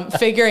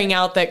 Figuring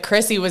out that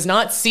Chrissy was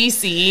not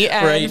Cece.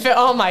 And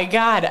oh my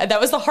God,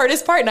 that was the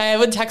hardest part. And I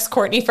would text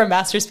Courtney from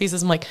Master's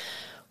Pieces. I'm like,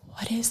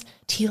 what is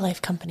Tea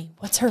Life Company?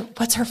 What's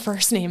her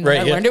first name? And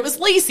I learned it was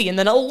Lacey, and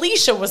then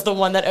Alicia was the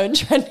one that owned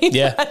Trending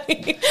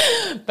Patty.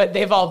 But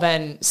they've all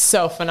been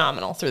so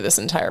phenomenal through this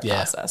entire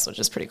process, which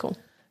is pretty cool.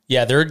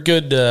 Yeah, they're a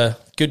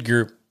good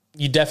group.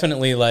 You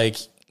definitely, like,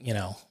 you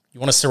know, you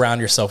want to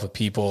surround yourself with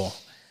people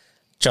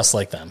just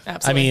like them.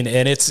 Absolutely. I mean,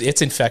 and it's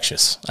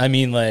infectious. I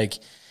mean, like,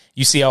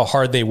 you see how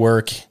hard they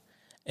work,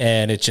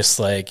 and it just,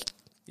 like,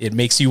 it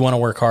makes you want to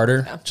work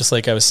harder. Yeah. Just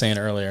like I was saying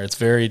earlier, it's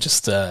very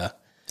just, the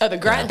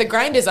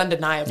grind is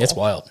undeniable. It's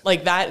wild.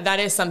 Like that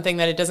is something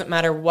that it doesn't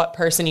matter what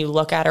person you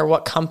look at or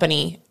what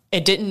company.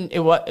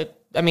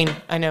 I mean,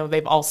 I know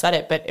they've all said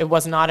it, but it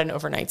was not an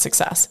overnight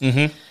success.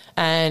 Mm-hmm.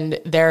 And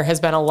there has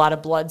been a lot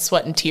of blood,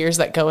 sweat, and tears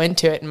that go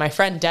into it. And my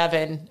friend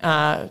Devin,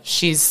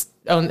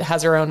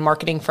 has her own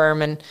marketing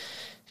firm and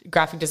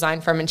graphic design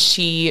firm, and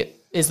she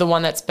is the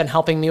one that's been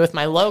helping me with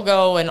my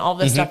logo and all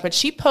this stuff. But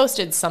she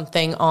posted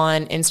something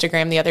on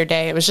Instagram the other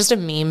day. It was just a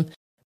meme.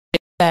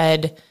 It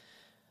said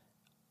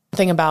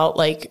thing about,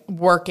 like,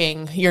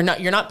 working. You're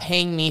not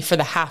paying me for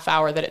the half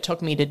hour that it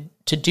took me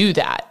to do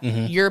that.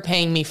 Mm-hmm. You're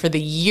paying me for the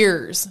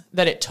years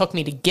that it took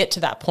me to get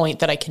to that point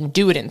that I can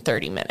do it in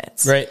 30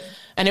 minutes. Right.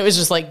 And it was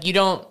just like,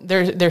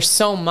 there's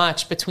so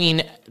much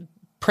between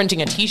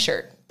printing a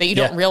t-shirt that you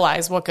don't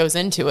realize what goes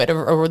into it,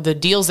 or the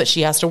deals that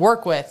she has to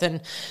work with, and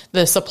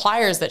the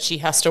suppliers that she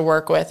has to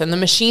work with, and the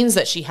machines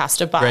that she has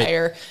to buy,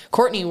 or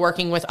Courtney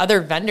working with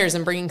other vendors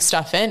and bringing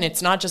stuff in.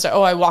 It's not just,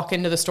 I walk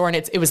into the store and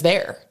it was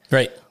there.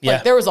 Right. Yeah.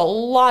 Like, there was a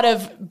lot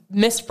of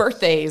missed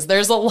birthdays.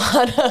 There's a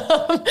lot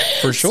of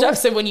stuff.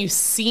 So when you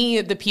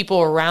see the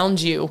people around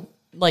you,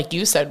 like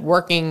you said,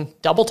 working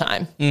double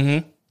time,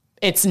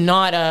 it's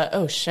not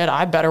oh shit,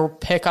 I better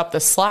pick up the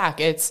slack.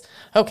 It's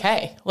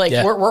okay. Like,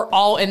 we're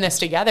all in this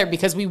together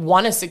because we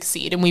want to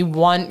succeed, and we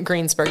want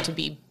Greensburg to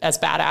be as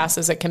badass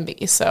as it can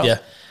be. So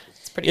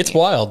it's neat.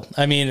 Wild.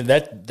 I mean,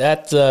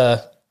 that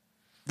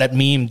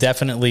meme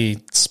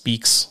definitely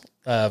speaks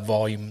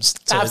volumes.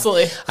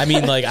 Absolutely. I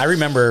mean, like, I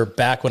remember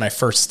back when I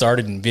first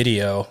started in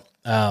video,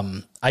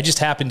 I just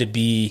happened to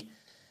be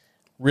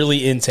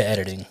really into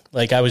editing.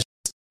 Like, I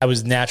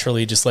was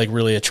naturally just, like,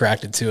 really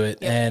attracted to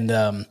it.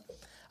 And,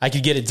 I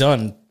could get it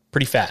done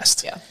pretty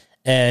fast. Yeah.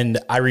 And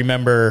I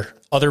remember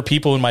other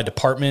people in my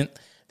department,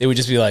 they would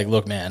just be like,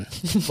 look, man,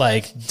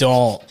 like,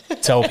 don't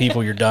tell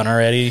people you're done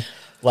already.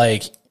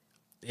 Like,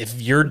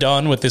 if you're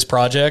done with this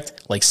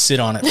project, like, sit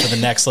on it for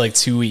the next, like,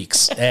 2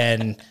 weeks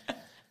and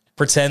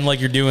pretend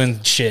like you're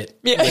doing shit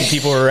when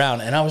people are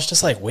around. And I was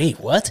just like, wait,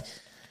 what?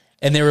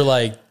 And they were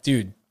like,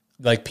 dude,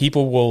 like,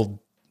 people will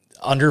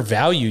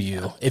undervalue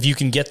you if you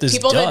can get this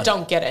people done. That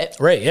don't get it.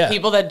 Right, yeah.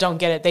 People that don't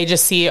get it, they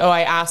just see,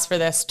 I asked for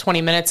this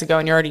 20 minutes ago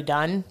and you're already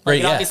done.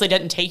 Like, it obviously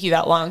didn't take you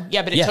that long.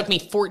 Yeah, but it took me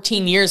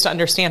 14 years to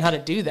understand how to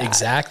do that.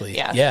 Exactly.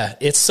 Yeah.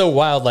 It's so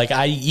wild. Like,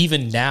 I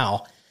even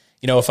now,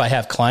 you know, if I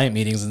have client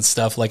meetings and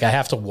stuff, like, I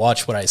have to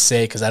watch what I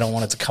say because I don't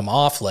want it to come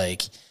off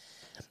like,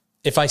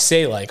 if I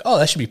say, like, oh,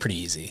 that should be pretty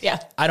easy. Yeah.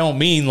 I don't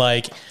mean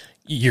like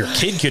your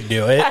kid could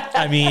do it.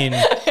 I mean,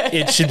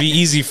 it should be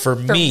easy for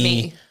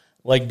me.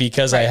 Like,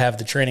 because I have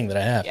the training that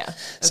I have. Yeah.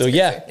 So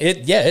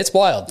it's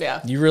wild.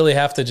 Yeah. You really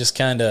have to just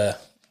kind of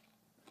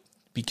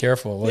be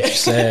careful what you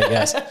say, I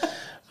guess.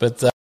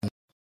 But,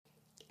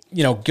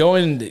 you know,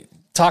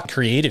 talk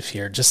creative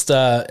here. Just,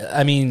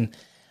 I mean,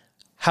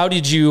 how do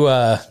you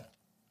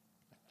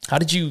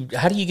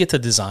get the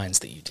designs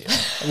that you do?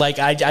 Like,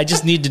 I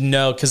just need to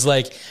know. 'Cause,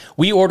 like,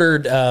 we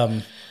ordered,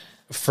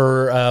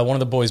 for one of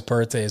the boys'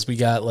 birthdays, we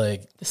got,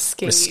 like, the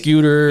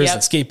scooters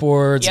and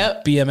skateboards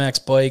and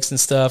BMX bikes and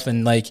stuff.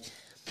 And, like,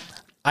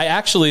 I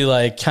actually,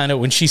 like, kind of,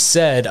 when she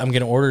said, I'm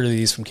going to order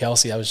these from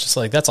Kelsey, I was just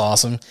like, that's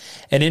awesome.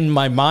 And in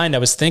my mind, I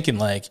was thinking,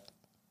 like,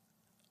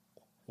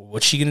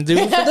 what's she going to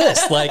do for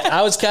this? Like,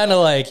 I was kind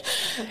of like,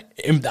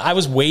 I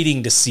was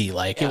waiting to see,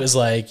 like, it was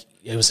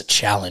a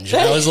challenge.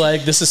 And I was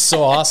like, this is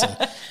so awesome.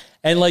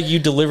 And, like, you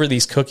deliver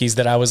these cookies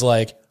that I was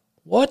like,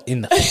 what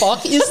in the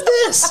fuck is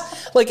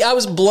this? Like, I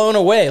was blown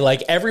away.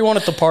 Like, everyone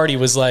at the party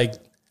was like,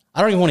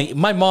 I don't even want to eat.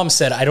 My mom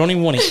said, I don't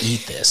even want to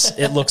eat this.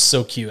 It looks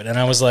so cute. And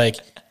I was like,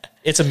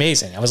 it's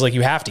amazing. I was like,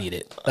 you have to eat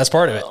it. That's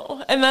part of it.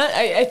 And that,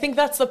 I think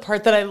that's the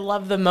part that I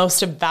love the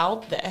most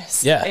about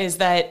this. Yeah. Is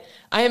that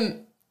I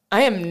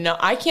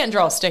can't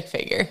draw a stick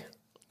figure.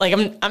 Like,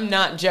 I'm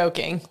not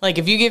joking. Like,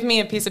 if you give me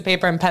a piece of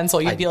paper and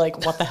pencil, you'd be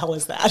like, what the hell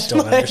is that?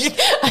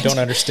 Don't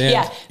understand.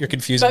 Yeah. You're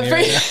confusing me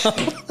right now.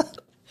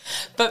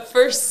 But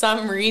for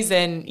some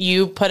reason,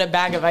 you put a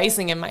bag of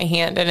icing in my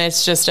hand, and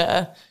it's just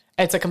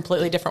it's a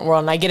completely different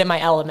world, and I get in my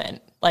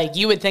element. Like,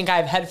 you would think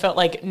I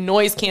have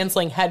noise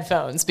canceling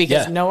headphones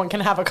because no one can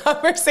have a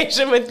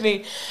conversation with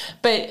me.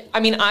 But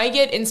I mean, I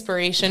get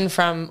inspiration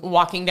from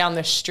walking down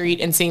the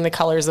street and seeing the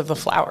colors of the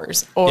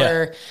flowers,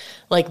 or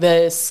like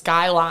the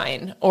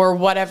skyline, or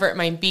whatever it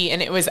might be.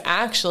 And it was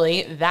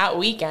actually that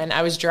weekend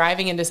I was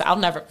driving into, I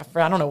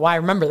don't know why I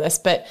remember this,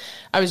 but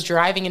I was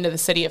driving into the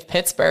city of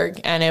Pittsburgh,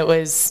 and it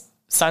was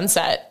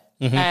sunset.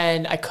 Mm-hmm.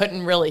 And I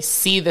couldn't really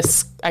see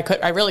this.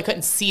 I really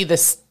couldn't see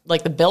this,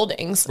 like the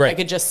buildings. Right. I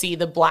could just see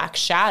the black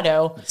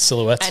shadow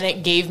silhouettes. And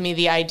it gave me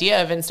the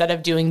idea of, instead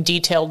of doing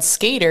detailed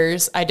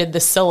skaters, I did the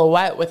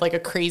silhouette with like a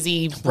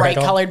crazy bright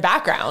colored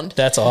background.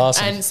 That's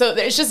awesome. And so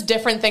there's just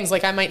different things.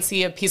 Like, I might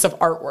see a piece of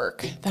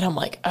artwork that I'm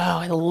like, oh,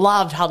 I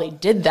loved how they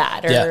did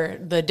that. Or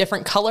the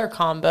different color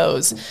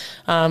combos,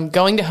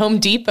 going to Home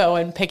Depot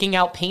and picking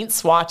out paint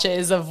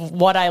swatches of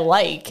what I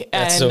like.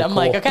 That's and so I'm cool.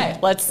 like, okay,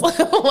 let's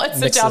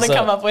sit down and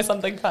come up with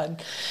something fun.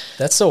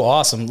 That's so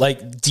awesome.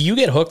 Like, do you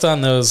get hooked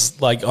on those,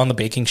 like on the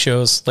baking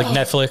shows, like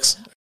Netflix?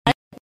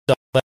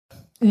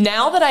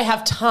 Now that I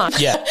have time,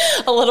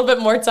 a little bit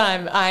more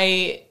time,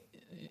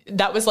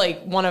 that was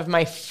like one of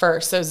my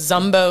first. So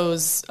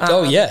Zumbo's.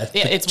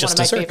 It's just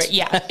one of my favorite.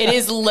 Yeah, it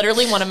is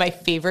literally one of my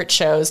favorite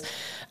shows.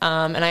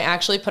 And I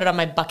actually put it on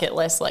my bucket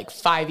list like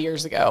 5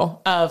 years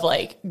ago of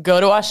like, go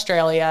to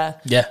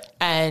Australia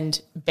and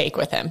bake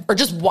with him, or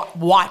just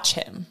watch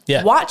him.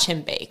 Watch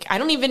him bake. I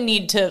don't even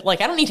need to, I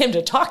don't need him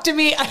to talk to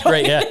me. I don't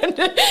need him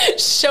to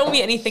show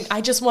me anything.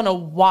 I just want to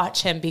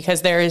watch him,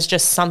 because there is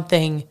just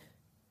something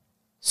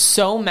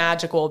so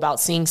magical about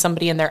seeing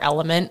somebody in their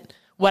element,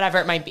 whatever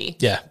it might be.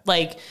 Yeah.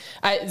 Like,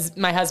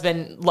 my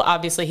husband,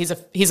 obviously he's a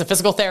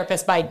physical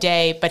therapist by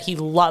day, but he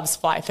loves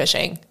fly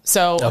fishing.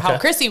 So how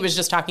Chrissy was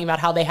just talking about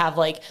how they have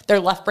like their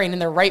left brain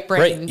and their right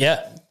brain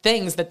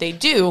things that they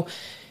do.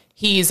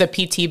 He's a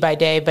PT by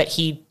day, but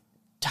he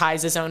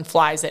ties his own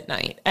flies at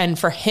night. And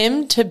for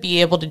him to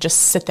be able to just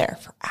sit there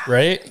for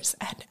hours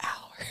and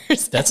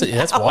hours. That's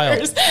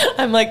wild.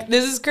 I'm like,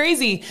 this is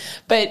crazy.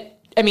 But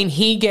I mean,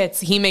 he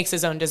makes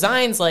his own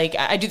designs. Like,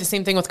 I do the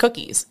same thing with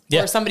cookies.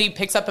 Where somebody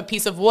picks up a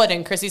piece of wood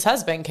and Chrissy's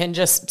husband can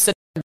just sit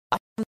there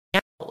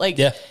and like,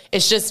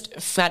 it's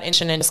just that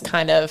inch and just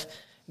kind of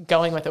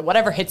going with it,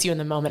 whatever hits you in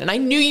the moment. And I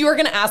knew you were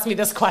going to ask me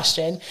this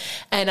question.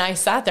 And I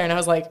sat there and I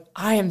was like,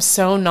 I am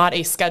so not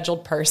a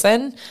scheduled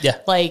person. Yeah.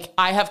 Like,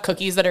 I have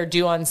cookies that are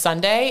due on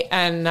Sunday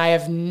and I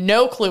have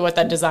no clue what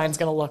that design's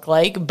going to look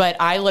like, but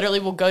I literally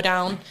will go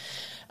down.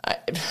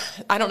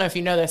 I don't know if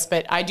you know this,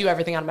 but I do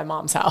everything out of my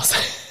mom's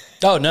house.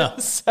 Oh, no.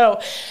 So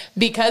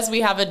because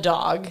we have a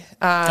dog,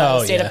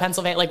 state of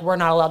Pennsylvania, like, we're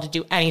not allowed to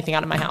do anything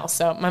out of my house.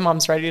 So my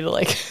mom's ready to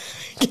like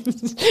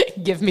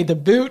give me the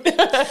boot,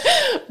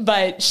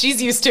 but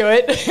she's used to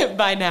it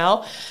by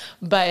now.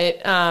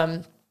 But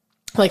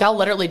like, I'll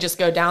literally just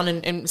go down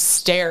and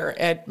stare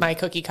at my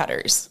cookie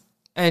cutters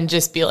and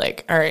just be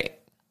like, all right,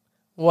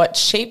 what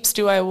shapes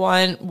do I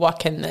want? What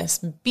can this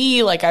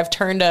be? Like, I've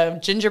turned a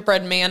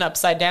gingerbread man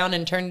upside down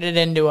and turned it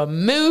into a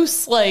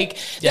moose. Like,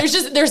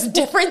 there's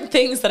different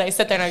things that I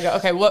sit there and I go,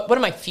 okay, what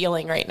am I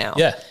feeling right now?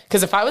 Yeah.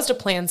 Because if I was to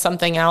plan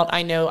something out,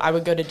 I know I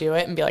would go to do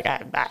it and be like, I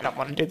don't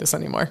want to do this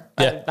anymore.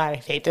 Yeah. I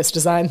hate this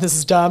design. This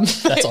is dumb.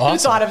 That's awesome. Who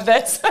thought of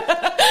this?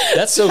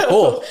 That's so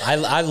cool.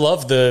 I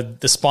love the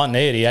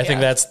spontaneity. I think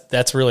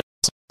that's really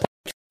awesome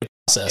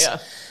process. Yeah.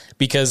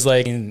 Because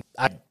like,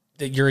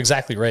 you're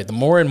exactly right. The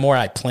more and more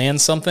I plan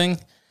something,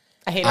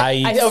 I hate it.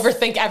 I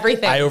overthink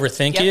everything. I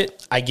overthink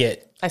it. I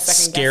get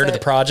scared of the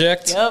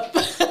project. Yep.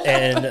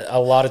 And a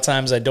lot of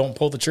times I don't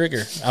pull the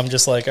trigger. I'm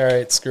just like, all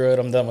right, screw it.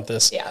 I'm done with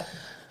this. Yeah.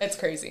 It's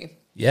crazy.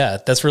 Yeah.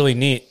 That's really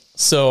neat.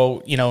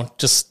 So, yeah,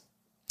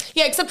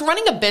 except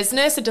running a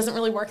business, it doesn't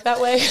really work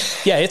that way.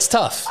 Yeah, it's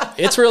tough.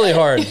 It's really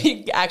hard.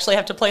 You actually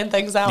have to plan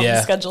things out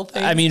and schedule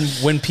things. I mean,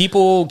 when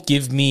people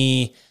give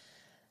me...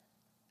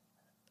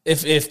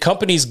 If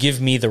companies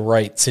give me the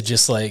right to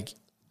just like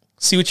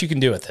see what you can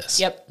do with this.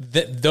 Yep.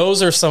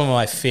 Those are some of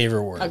my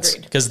favorite words.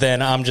 Agreed. Because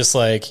then I'm just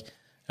like,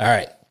 all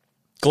right,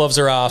 gloves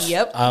are off.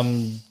 Yep.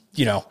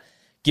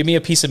 Give me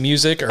a piece of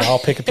music or I'll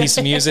pick a piece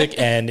of music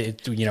and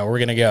we're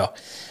going to go.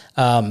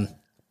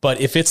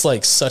 But if it's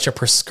like such a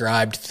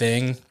prescribed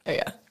thing,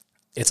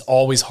 it's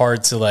always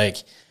hard to like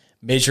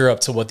measure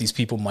up to what these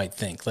people might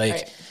think.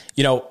 Like,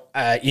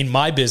 in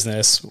my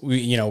business,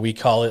 we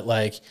call it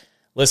like,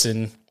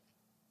 listen,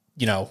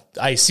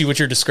 I see what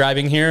you're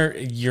describing here.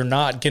 You're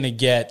not going to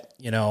get,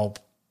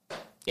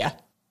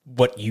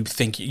 what you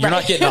think. You're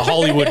not getting a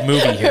Hollywood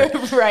movie here.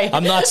 Right.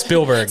 I'm not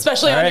Spielberg.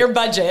 Especially on your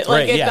budget.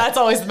 Like that's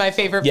always my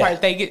favorite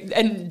part.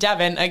 And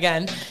Devin,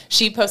 again,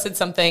 she posted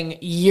something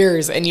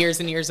years and years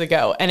and years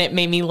ago, and it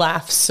made me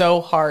laugh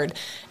so hard.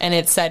 And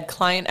it said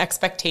client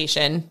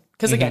expectation.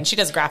 Because again, she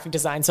does graphic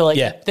design. So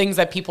things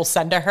that people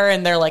send to her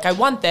and they're like, I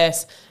want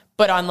this,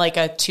 but on like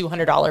a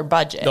 $200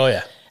 budget. Oh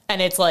yeah.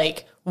 And it's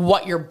like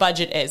what your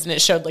budget is. And it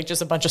showed like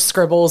just a bunch of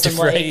scribbles and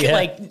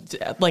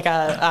like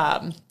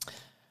a,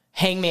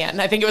 hangman.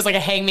 I think it was like a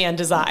hangman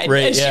design.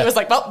 Right, and she was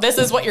like, well, this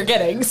is what you're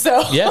getting.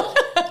 So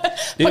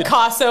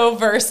Picasso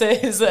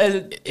versus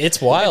it's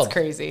wild. It's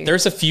crazy.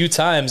 There's a few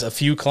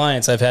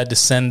clients I've had to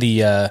send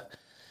the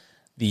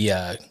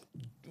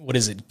what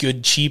is it?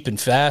 Good, cheap,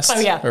 and fast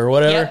or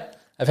whatever. Yep.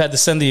 I've had to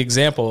send the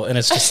example and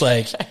it's just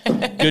like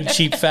good,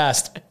 cheap,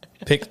 fast,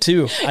 pick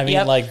two. I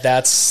mean, like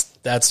that's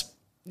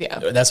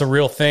a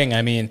real thing.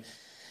 I mean,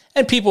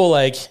 and people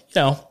like,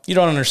 you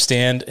don't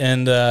understand.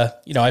 And,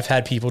 I've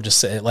had people just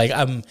say like,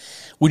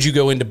 would you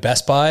go into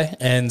Best Buy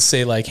and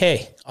say like,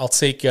 hey, I'll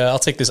take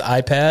this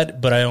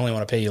iPad, but I only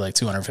want to pay you like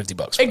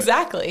 $250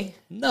 for it.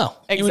 No,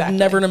 you would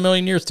never in a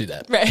million years do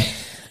that. Right.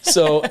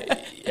 So,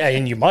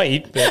 and you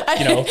might, but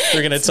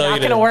they're going to tell you not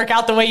going to work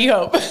out the way you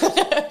hope.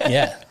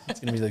 Yeah. It's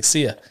going to be like,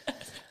 see ya.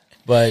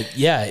 But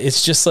yeah,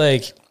 it's just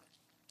like,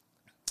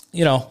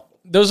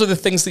 those are the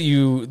things that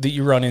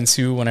you run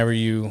into whenever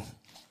you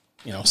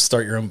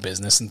start your own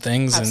business and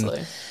things.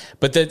 Absolutely.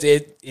 But that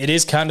it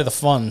is kind of the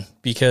fun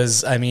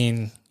because I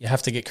mean, you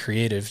have to get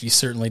creative. You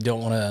certainly don't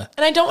want to,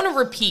 and I don't want to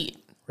repeat.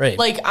 Right.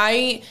 Like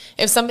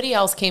if somebody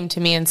else came to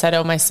me and said,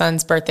 oh, my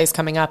son's birthday's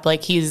coming up.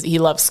 Like he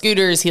loves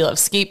scooters. He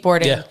loves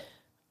skateboarding. Yeah.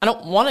 I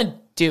don't want to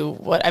do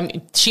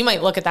she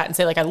might look at that and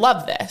say like, I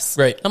love this.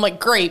 Right. I'm like,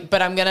 great,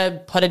 but I'm going to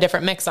put a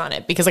different mix on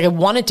it because like I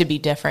want it to be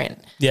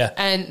different. Yeah.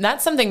 And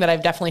that's something that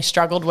I've definitely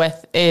struggled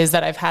with is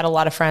that I've had a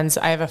lot of friends.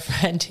 I have a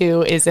friend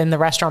who is in the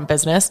restaurant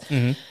business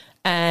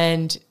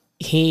and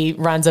he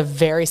runs a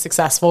very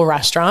successful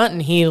restaurant.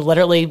 And he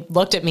literally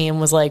looked at me and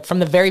was like, from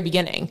the very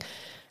beginning,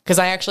 because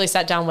I actually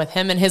sat down with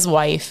him and his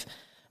wife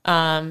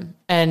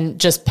and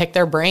just picked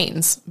their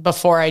brains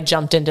before I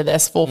jumped into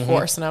this full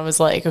force. And I was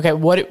like, okay,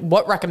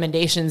 what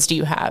recommendations do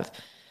you have?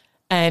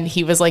 And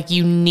he was like,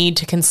 you need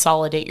to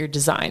consolidate your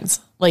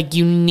designs. Like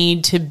you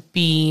need to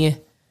be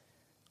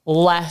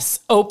less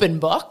open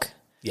book.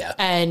 Yeah.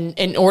 And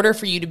in order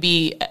for you to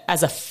be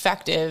as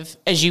effective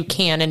as you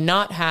can and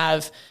not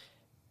have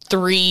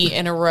 3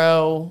 in a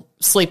row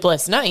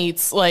sleepless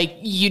nights, like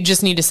you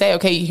just need to say,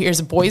 okay, here's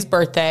a boy's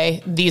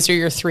birthday. These are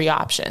your 3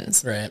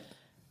 options. Right.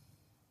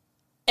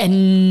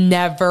 And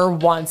never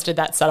once did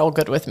that settle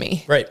good with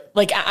me. Right.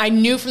 Like I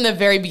knew from the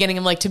very beginning,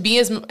 I'm like, to be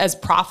as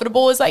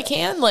profitable as I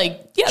can,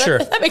 like, yeah, sure.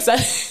 that makes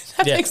sense.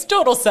 That makes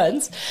total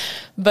sense.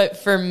 But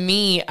for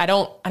me, I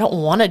don't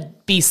want to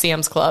be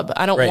Sam's Club.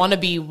 I don't want to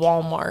be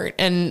Walmart.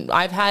 And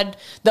I've had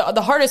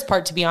the hardest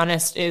part, to be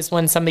honest, is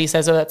when somebody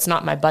says, oh, that's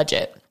not my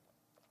budget.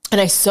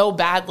 And I so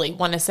badly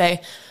want to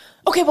say,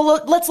 okay,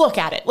 well, let's look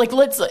at it. Like,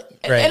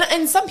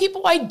 and some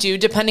people I do,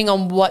 depending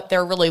on what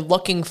they're really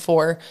looking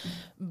for.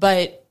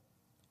 But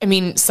I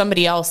mean,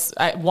 somebody else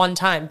at one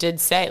time did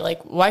say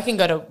like, well, I can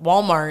go to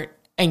Walmart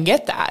and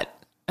get that.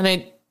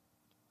 And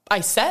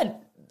I said,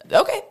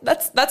 okay,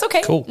 that's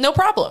okay. Cool. No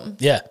problem.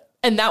 Yeah.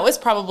 And that was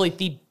probably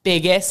the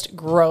biggest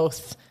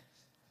growth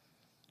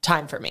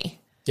time for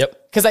me.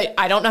 Yep. Cause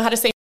I don't know how to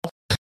say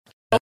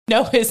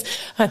no is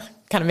kind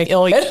of make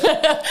ill.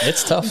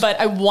 It's tough, but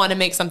I want to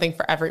make something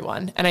for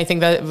everyone. And I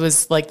think that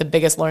was like the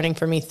biggest learning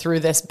for me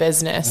through this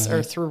business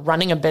or through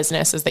running a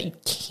business is that you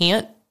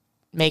can't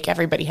make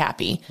everybody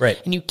happy. Right.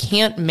 And you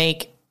can't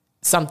make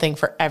something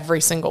for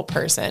every single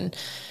person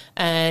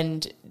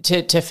and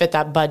to fit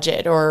that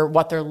budget or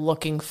what they're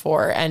looking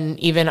for. And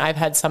even I've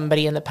had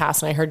somebody in the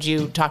past, and I heard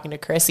you talking to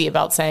Chrissy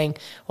about saying,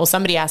 well,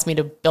 somebody asked me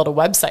to build a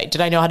website. Did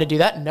I know how to do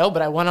that? No,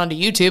 but I went onto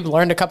YouTube,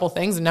 learned a couple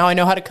things, and now I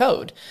know how to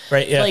code.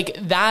 Right. Yeah. Like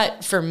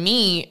that for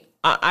me,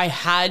 I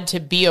had to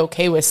be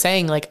okay with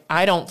saying like,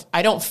 I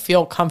don't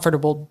feel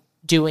comfortable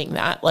doing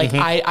that. Like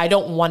I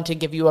don't want to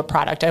give you a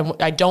product.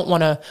 I don't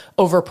want to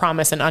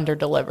overpromise and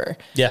underdeliver.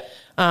 Yeah.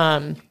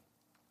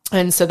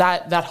 And so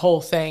that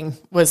whole thing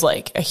was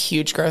like a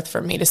huge growth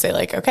for me to say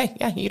like, okay,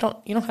 yeah, you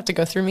don't have to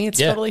go through me. It's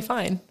totally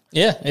fine.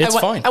 Yeah, it's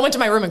fine. I went to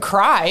my room and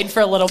cried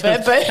for a little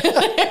bit, but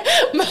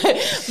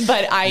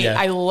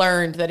I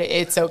learned that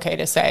it's okay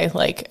to say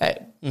like,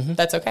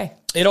 that's okay.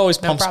 It always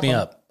pumps me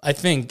up. I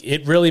think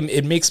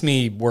it makes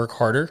me work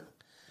harder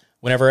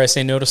whenever I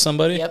say no to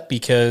somebody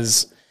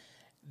because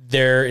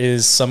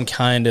there's some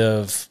kind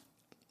of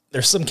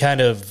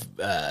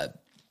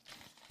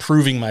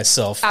proving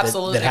myself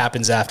that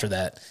happens after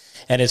that.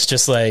 And it's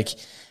just like,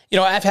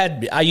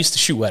 I used to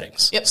shoot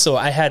weddings. Yep. So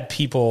I had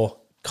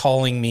people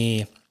calling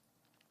me,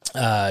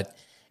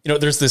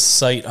 there's this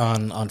site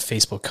on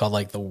Facebook called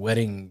like the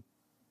Wedding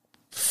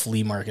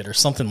Flea Market or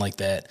something like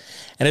that.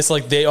 And it's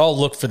like, they all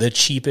look for the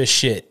cheapest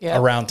shit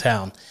around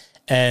town.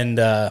 And,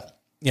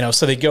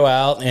 so they go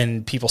out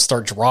and people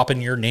start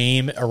dropping your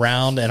name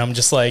around and I'm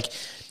just like,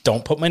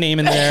 don't put my name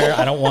in there.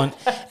 I don't want,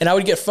 and I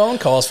would get phone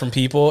calls from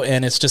people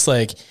and it's just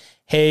like,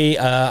 hey,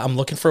 I'm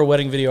looking for a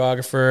wedding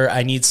videographer.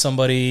 I need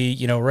somebody,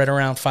 right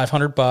around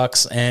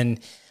 $500. And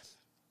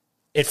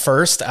at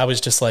first I was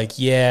just like,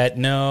 yeah,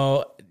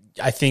 no,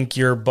 I think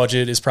your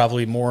budget is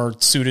probably more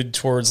suited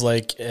towards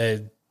like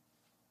a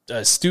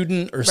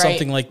student or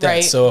something like that.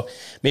 Right. So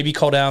maybe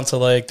call down to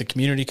like the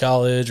community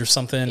college or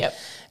something. Yep.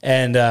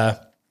 And,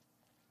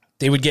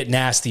 they would get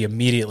nasty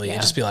immediately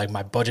and just be like,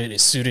 my budget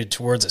is suited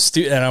towards a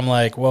student. And I'm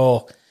like,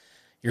 well,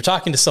 you're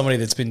talking to somebody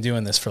that's been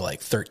doing this for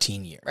like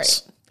 13 years.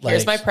 Right. Like,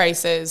 here's my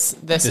prices.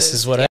 This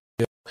is what I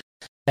do.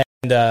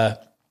 And,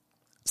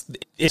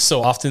 it's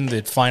so often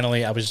that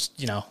finally I was,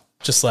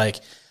 just like,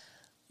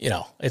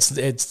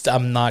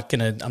 I'm not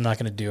going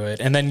to do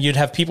it. And then you'd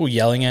have people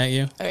yelling at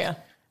you. Oh yeah.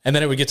 And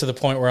then it would get to the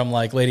point where I'm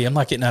like, lady, I'm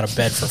not getting out of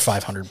bed for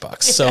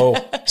 $500. So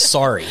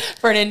sorry.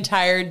 For an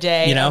entire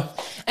day.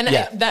 And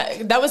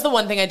that was the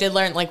one thing I did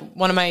learn. Like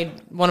one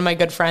of my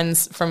good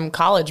friends from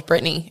college,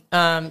 Brittany,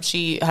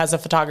 she has a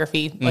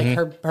photography,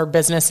 like her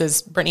business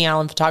is Brittany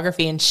Allen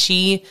Photography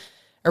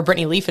or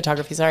Brittany Lee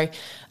Photography. Sorry.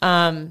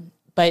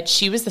 But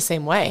she was the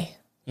same way.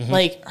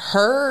 Like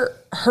her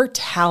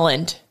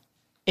talent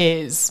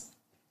is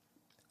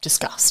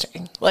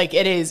disgusting. Like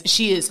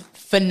she is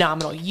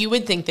phenomenal. You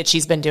would think that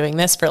she's been doing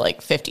this for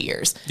like 50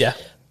 years. Yeah.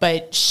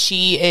 But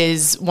she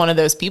is one of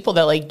those people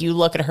that like you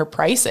look at her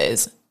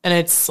prices and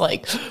it's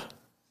like,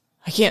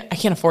 I can't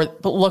afford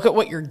it, but look at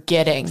what you're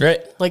getting.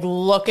 Right. Like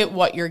look at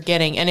what you're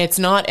getting. And it's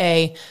not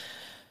you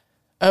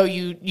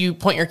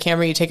point your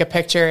camera, you take a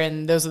picture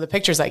and those are the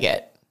pictures I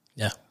get.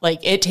 Yeah.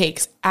 Like it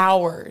takes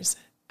hours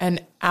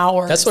and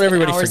hours. That's what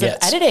everybody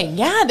forgets. Of editing.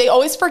 Yeah. They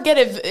always forget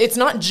if it's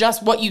not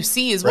just what you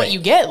see is what you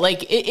get.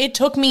 Like it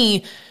took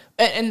me,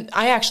 and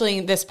I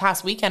actually, this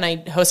past weekend, I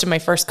hosted my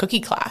first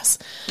cookie class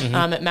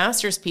at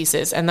Master's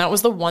Pieces. And that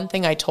was the one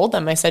thing I told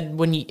them. I said,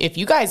 if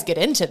you guys get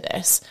into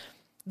this,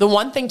 the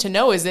one thing to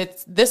know is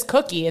it's this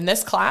cookie in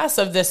this class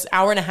of this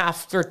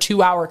 1.5 or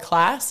 2 hour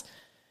class.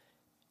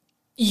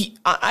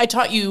 I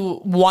taught you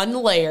one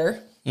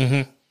layer,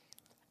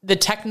 the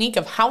technique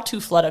of how to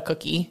flood a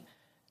cookie.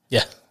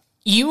 Yeah.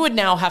 You would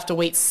now have to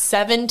wait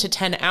 7 to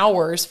 10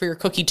 hours for your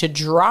cookie to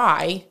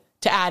dry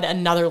to add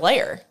another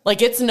layer.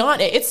 Like it's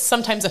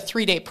sometimes a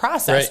 3-day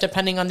process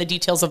depending on the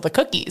details of the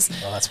cookies.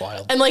 Oh, that's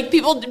wild. And like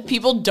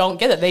people don't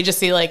get it. They just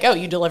see like, oh,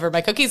 you deliver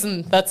my cookies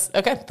and that's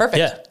okay. Perfect.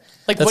 Yeah.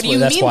 Like, what do you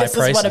mean this is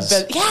what a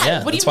business?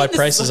 Yeah. What do you mean? That's why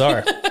prices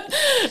are.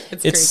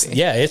 It's crazy.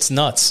 Yeah. It's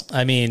nuts.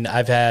 I mean,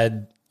 I've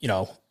had,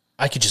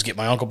 I could just get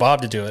my Uncle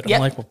Bob to do it. Yep.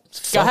 I'm like, well,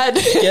 go ahead.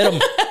 Get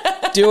him.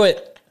 Do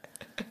it.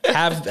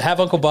 Have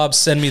Uncle Bob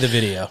send me the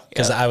video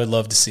because I would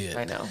love to see it.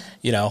 I know.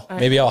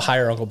 Maybe I'll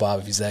hire Uncle Bob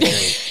if he's that great.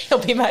 He'll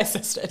be my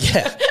assistant.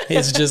 Yeah,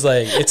 it's just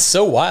like it's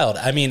so wild.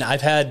 I mean,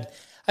 I've had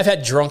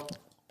drunk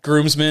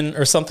groomsmen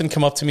or something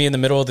come up to me in the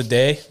middle of the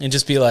day and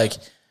just be like,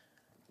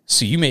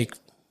 "So you make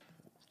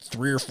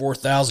 $3,000 or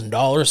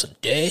 $4,000 a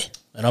day?"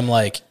 And I'm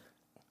like,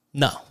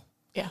 "No."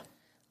 Yeah.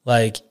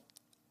 Like,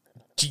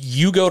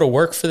 you go to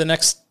work for the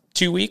next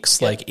 2 weeks,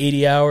 like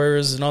 80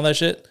 hours and all that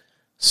shit.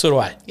 So do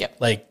I. Yep.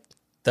 Like.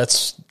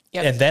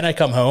 And then I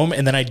come home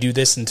and then I do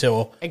this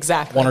until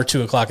 1 or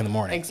 2 o'clock in the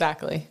morning.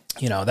 Exactly.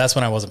 That's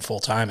when I wasn't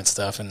full time and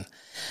stuff. And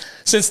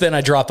since then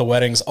I dropped the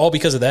weddings all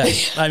because of that.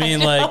 I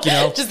mean, like,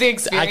 just the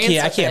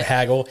experience. I can't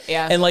haggle.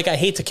 Yeah. And like, I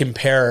hate to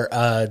compare,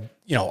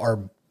 our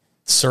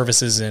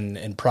services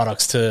and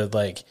products to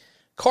like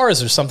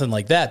cars or something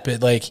like that.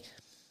 But like,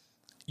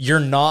 you're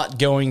not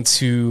going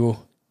to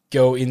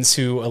go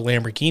into a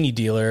Lamborghini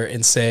dealer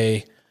and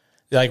say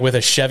like with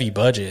a Chevy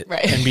budget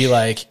and be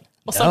like,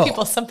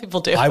 well, some people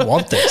do. I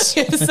want this.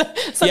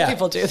 Some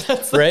people do.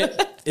 Right?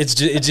 It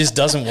just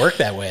doesn't work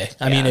that way.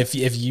 I mean, if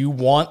you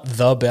want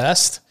the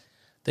best,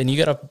 then you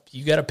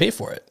gotta pay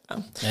for it.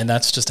 And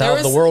that's just how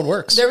the world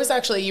works. There was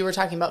actually, you were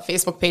talking about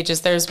Facebook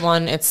pages. There's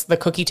one, it's the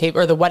cookie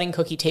table or the wedding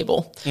cookie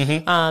table.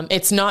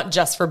 It's not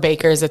just for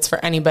bakers. It's for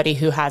anybody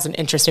who has an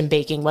interest in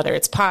baking, whether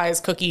it's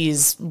pies,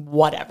 cookies,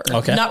 whatever.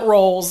 Okay. Nut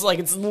rolls, like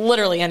it's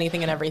literally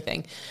anything and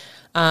everything.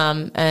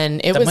 And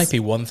that might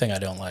be one thing I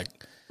don't like.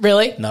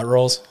 Really? Nut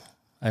rolls.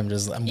 I'm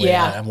way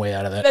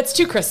out of that. That's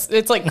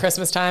it's like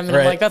Christmas time. And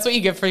I'm like, that's what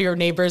you give for your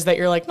neighbors that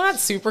you're like not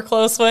super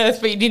close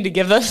with, but you need to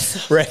give them.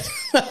 Right.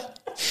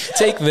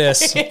 Take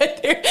this.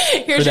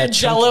 Here's your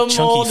Jello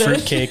mold. Chunky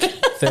fruitcake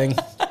thing.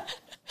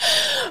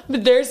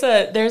 But there's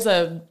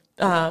a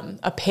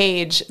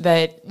page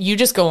that you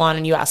just go on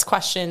and you ask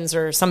questions,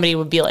 or somebody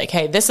would be like,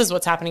 hey, this is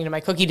what's happening to my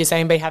cookie. Does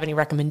anybody have any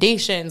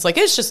recommendations? Like,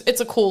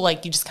 it's a cool,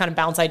 like, you just kind of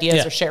bounce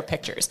ideas or share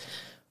pictures.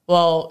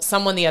 Well,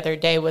 someone the other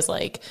day was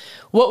like,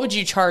 what would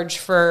you charge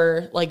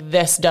for like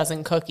this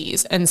dozen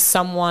cookies? And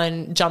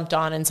someone jumped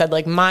on and said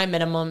like, my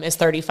minimum is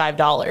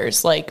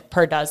 $35 like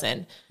per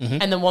dozen.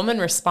 And the woman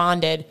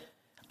responded,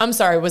 I'm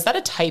sorry, was that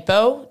a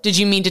typo? Did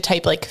you mean to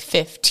type like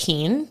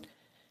 15?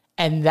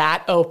 And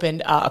that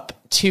opened up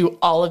to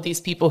all of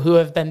these people who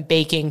have been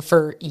baking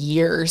for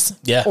years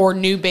or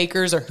new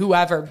bakers or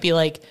whoever be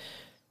like,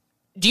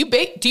 do you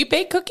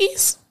bake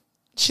cookies?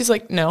 She's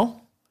like,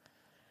 no.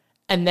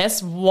 And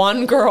this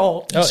one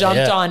girl jumped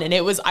yeah. on, and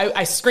it was,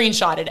 I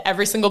screenshotted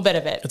every single bit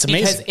of it. It's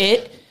amazing.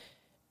 Because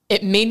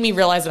it made me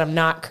realize that I'm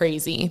not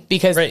crazy,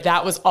 because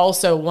that was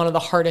also one of the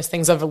hardest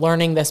things of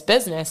learning this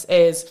business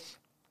is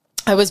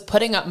I was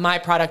putting up my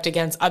product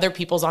against other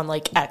people's on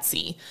like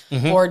Etsy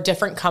or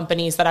different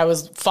companies that I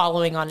was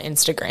following on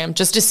Instagram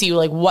just to see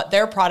like what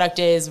their product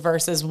is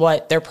versus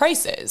what their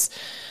price is.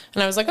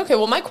 And I was like, okay,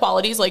 well, my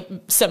quality is like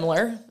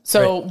similar.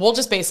 So we'll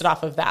just base it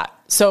off of that.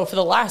 So for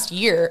the last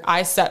year,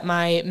 I set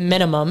my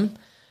minimum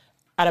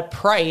at a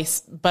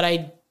price, but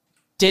I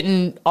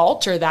didn't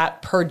alter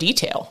that per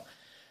detail.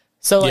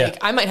 So like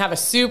I might have a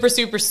super,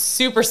 super,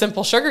 super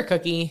simple sugar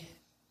cookie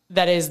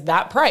that is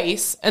that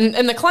price. And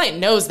the client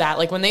knows that.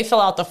 Like when they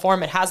fill out the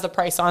form, it has the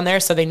price on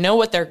there, so they know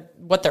what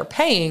they're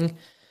paying.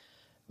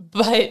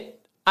 But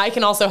I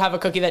can also have a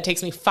cookie that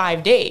takes me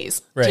 5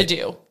 days to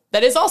do.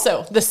 That is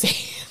also the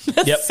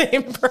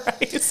same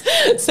price.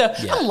 So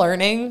I'm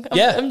learning.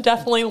 I'm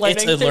definitely learning.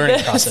 It's a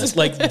learning process.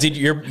 Like, did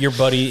your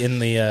buddy in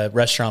the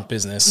restaurant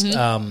business,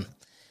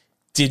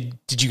 did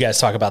you guys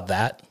talk about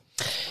that?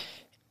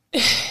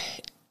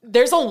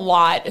 There's a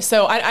lot.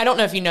 So I don't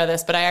know if you know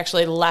this, but I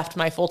actually left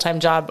my full-time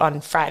job on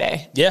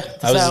Friday. Yeah.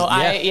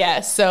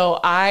 So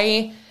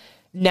I,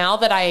 now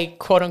that I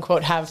quote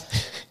unquote have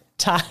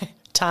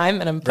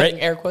time, and I'm putting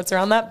air quotes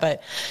around that,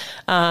 but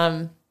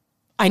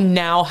I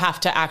now have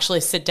to actually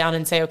sit down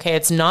and say, okay,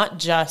 it's not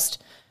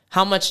just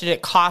how much did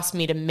it cost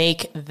me to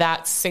make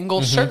that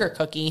single sugar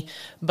cookie,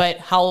 but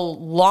how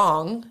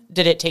long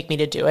did it take me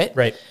to do it?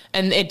 Right.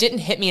 And it didn't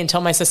hit me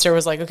until my sister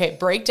was like, okay,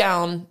 break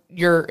down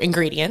your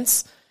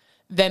ingredients.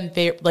 Then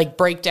they like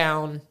break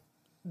down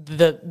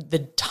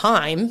the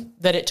time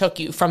that it took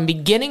you from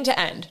beginning to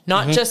end,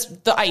 not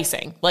just the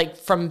icing, like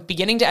from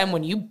beginning to end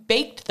when you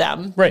baked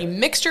them, when you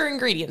mixed your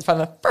ingredients from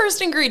the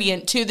first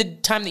ingredient to the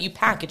time that you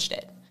packaged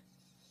it.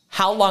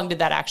 How long did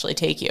that actually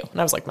take you?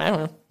 And I was like, I don't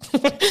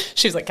know.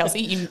 She was like,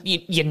 Kelsey,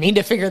 you need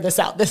to figure this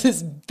out. This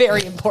is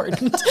very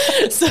important.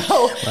 So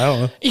I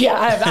don't know. Yeah,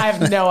 I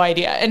have no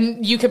idea.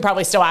 And you could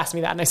probably still ask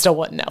me that and I still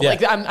wouldn't know. Yeah.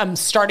 Like I'm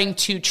starting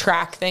to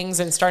track things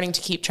and starting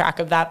to keep track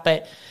of that,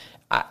 but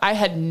I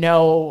had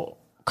no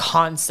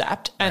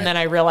concept. And then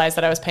I realized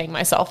that I was paying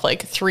myself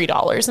like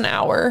 $3 an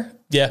hour.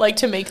 Yeah. Like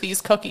to make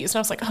these cookies. And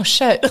I was like, oh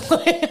shit.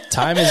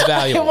 Time is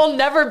valuable. I will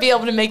never be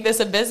able to make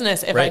this a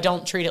business if I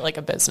don't treat it like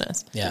a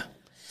business. Yeah.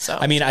 So,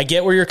 I mean, I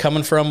get where you're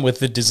coming from with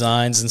the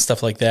designs and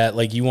stuff like that.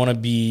 Like you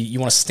want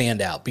to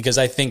stand out, because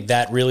I think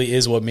that really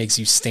is what makes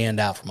you stand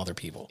out from other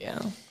people. Yeah.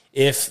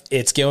 If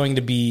it's going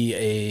to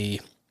be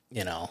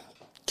a,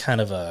 kind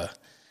of a,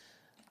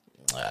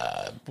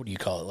 what do you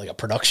call it? Like a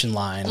production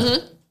line,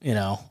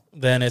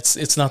 then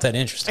it's not that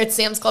interesting. It's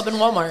Sam's Club and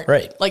Walmart.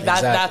 Right. Like that.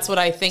 Exactly. That's what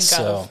I think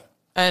of.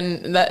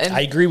 And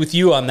I agree with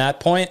you on that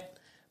point,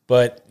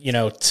 but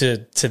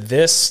to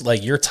this,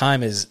 like your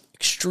time is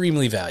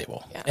extremely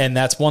valuable. Yeah. And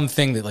that's one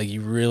thing that like you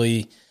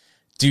really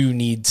do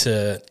need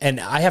to, and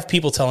I have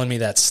people telling me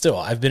that still.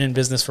 I've been in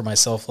business for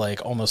myself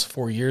like almost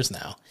 4 years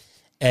now.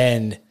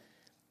 And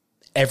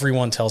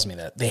everyone tells me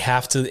that they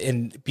have to,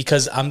 and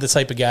because I'm the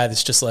type of guy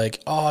that's just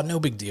like, oh,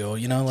 no big deal.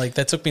 Like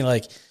that took me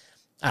like,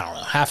 I don't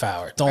know, half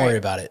hour. Don't worry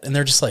about it. And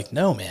they're just like,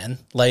 no, man,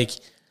 like,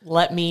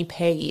 let me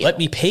pay you.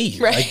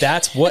 Right. Like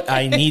that's what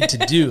I need to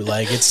do.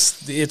 Like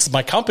it's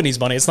my company's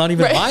money. It's not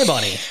even my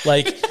money.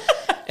 Like,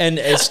 and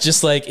it's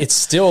just like, it's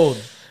still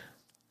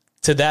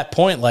to that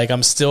point. Like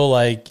I'm still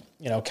like,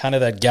 kind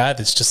of that guy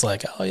that's just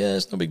like, oh yeah,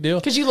 it's no big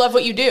deal. Cause you love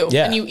what you do.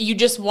 Yeah. And you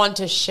just want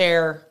to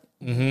share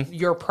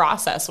your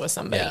process with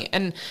somebody. Yeah.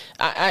 And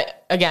I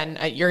again,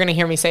 you're going to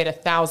hear me say it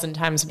 1,000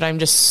 times, but I'm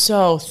just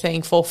so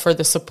thankful for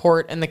the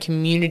support and the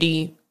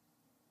community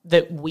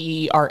that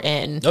we are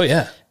in. Oh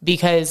yeah.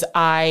 Because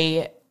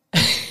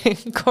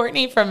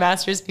Courtney from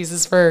Master's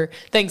Pieces for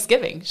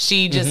Thanksgiving,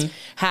 she just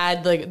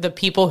had like the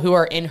people who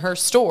are in her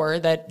store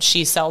that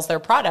she sells their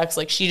products.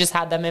 Like she just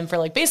had them in for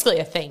like basically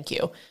a thank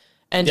you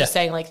and just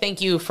saying like,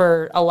 thank you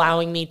for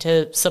allowing me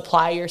to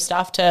supply your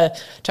stuff to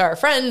our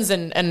friends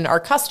and our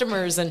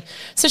customers. And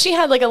so she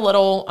had like a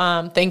little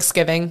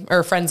Thanksgiving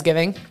or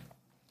Friendsgiving,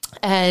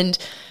 and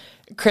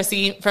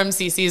Chrissy from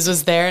CC's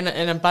was there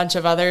and a bunch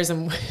of others.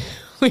 And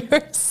we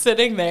were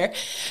sitting there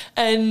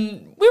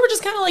and we were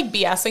just kind of like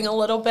BSing a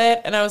little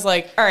bit. And I was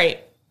like, all right,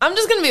 I'm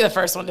just going to be the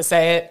first one to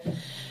say it.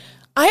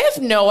 I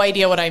have no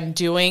idea what I'm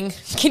doing.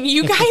 Can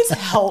you guys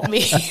help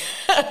me?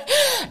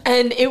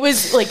 And it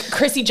was like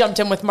Chrissy jumped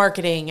in with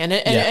marketing and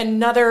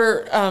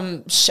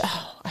another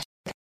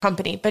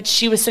company, but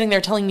she was sitting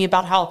there telling me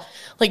about how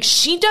like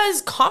she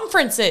does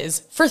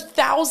conferences for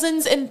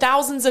thousands and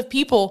thousands of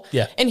people.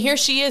 Yeah. And here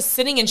she is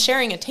sitting and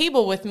sharing a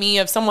table with me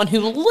of someone who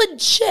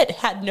legit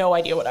had no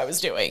idea what I was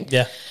doing.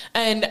 Yeah.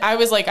 And I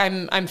was like,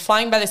 I'm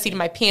flying by the seat of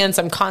my pants.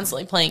 I'm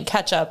constantly playing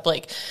catch up.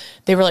 Like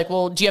they were like,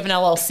 well, do you have an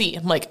LLC?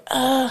 I'm like,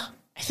 I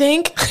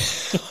think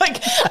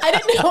like, I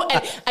didn't know.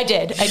 And I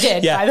did,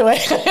 by the way,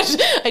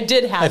 I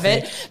did have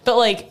it, but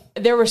like,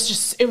 it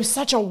was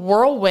such a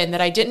whirlwind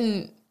that I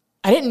didn't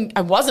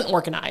I wasn't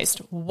organized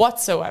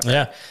whatsoever.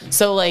 Yeah.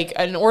 So like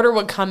an order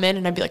would come in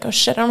and I'd be like, oh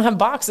shit, I don't have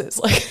boxes.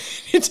 Like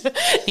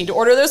I need to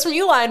order those from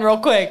Uline real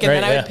quick. And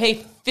then I would pay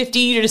 $50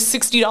 to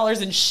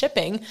 $60 in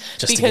shipping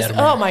because,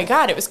 oh my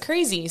God, it was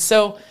crazy.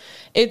 So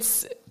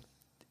it's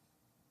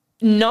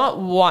not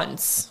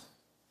once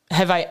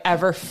have I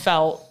ever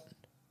felt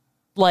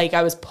like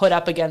I was put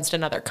up against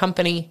another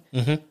company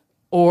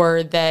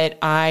or that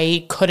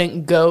I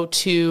couldn't go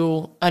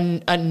to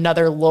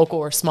another local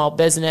or small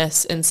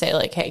business and say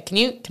like, hey,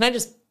 can I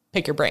just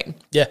pick your brain?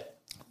 Yeah.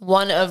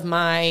 One of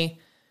my,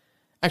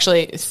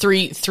 actually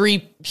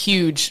three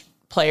huge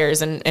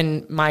players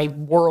in my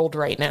world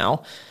right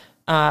now.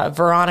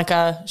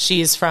 Veronica,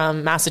 she's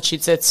from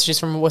Massachusetts. She's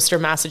from Worcester,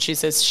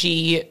 Massachusetts.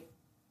 She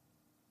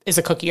is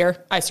a cookier.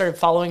 I started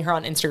following her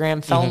on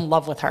Instagram, fell in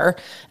love with her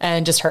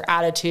and just her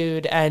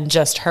attitude and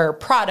just her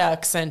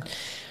products. And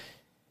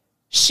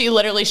she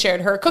literally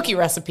shared her cookie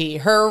recipe,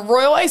 her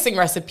royal icing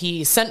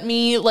recipe, sent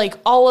me like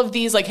all of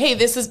these, like, hey,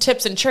 this is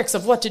tips and tricks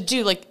of what to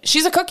do. Like,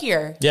 she's a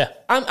cookier. Yeah.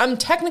 I'm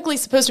technically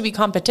supposed to be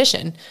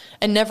competition.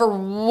 And never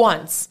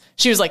once,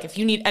 she was like, if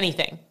you need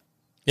anything,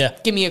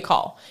 give me a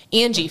call.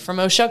 Angie from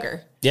O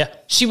Sugar. Yeah.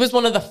 She was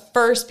one of the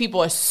first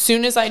people as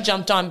soon as I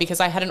jumped on, because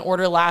I had an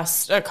order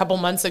a couple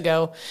months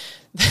ago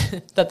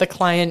that the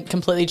client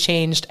completely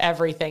changed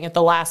everything at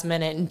the last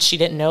minute. And she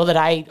didn't know that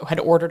I had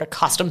ordered a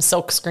custom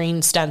silk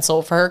screen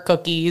stencil for her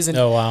cookies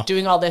and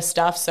doing all this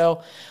stuff.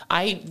 So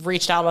I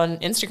reached out on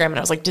Instagram and I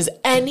was like, does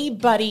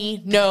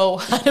anybody know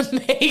how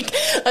to make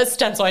a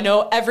stencil? I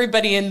know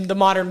everybody in the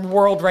modern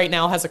world right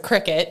now has a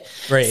Cricut.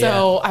 Right.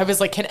 So I was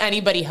like, can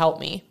anybody help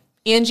me?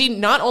 Angie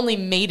not only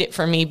made it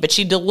for me, but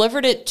she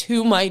delivered it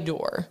to my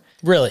door.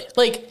 Really?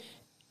 Like,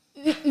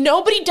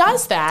 nobody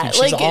does that. Dude,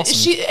 she's like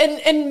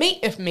awesome.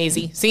 If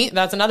Maisie, see,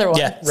 that's another one.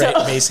 Yeah, right,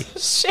 Maisie.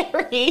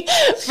 Sherry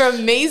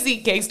from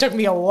Maisie Cakes took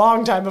me a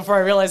long time before I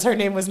realized her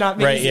name was not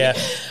Maisie. Right,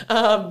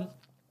 yeah.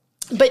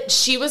 But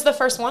she was the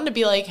first one to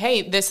be like,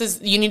 hey,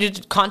 you need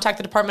to contact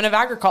the Department of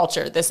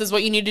Agriculture. This is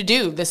what you need to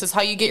do. This is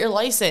how you get your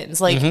license.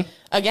 Like,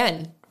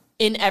 again,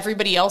 in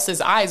everybody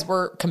else's eyes,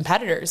 we're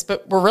competitors,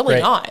 but we're really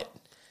not.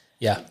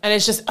 Yeah. And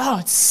it's just,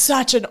 it's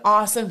such an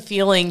awesome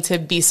feeling to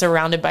be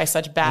surrounded by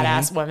such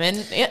badass women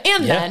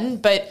and men,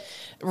 but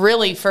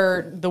really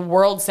for the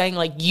world saying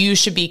like, you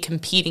should be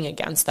competing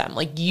against them.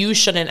 Like you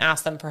shouldn't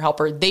ask them for help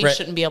or they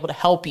shouldn't be able to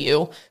help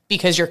you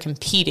because you're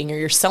competing or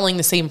you're selling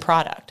the same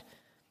product.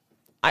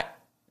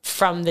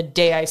 From the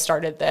day I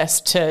started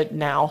this to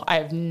now,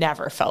 I've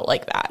never felt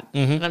like that.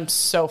 And I'm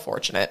so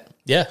fortunate.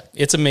 Yeah.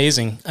 It's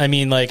amazing. I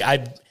mean, like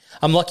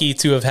I'm lucky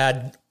to have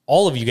had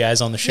all of you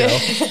guys on the show.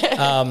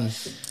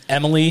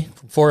 Emily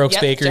from Four Oaks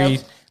Bakery,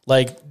 Joe.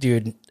 like,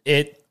 dude,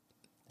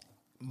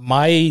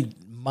 my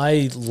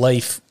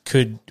life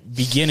could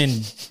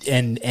begin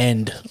and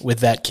end with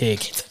that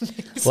cake.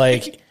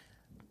 Like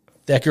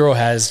that girl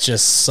has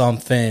just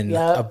something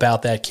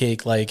about that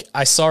cake. Like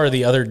I saw her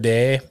the other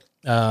day,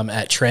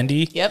 at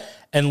Trendy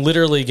and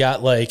literally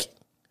got like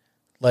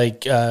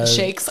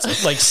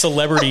shakes, like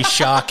celebrity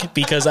shock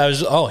because I was,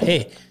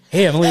 hey,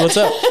 Emily, what's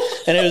up?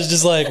 And it was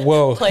just like,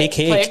 whoa, hey,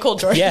 cake. Play it cool,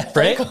 Jordan. Yeah,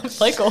 right?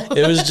 Play cool.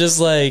 It was just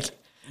like,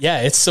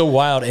 yeah, it's so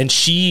wild. And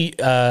she,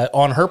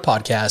 on her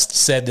podcast,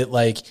 said that,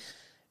 like,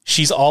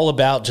 she's all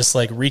about just,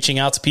 like, reaching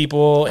out to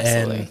people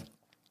and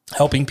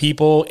helping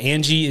people.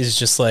 Angie is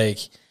just, like,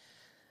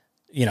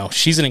 you know,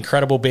 she's an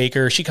incredible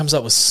baker. She comes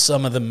up with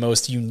some of the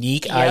most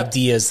unique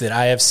ideas that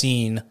I have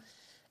seen.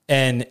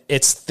 And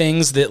it's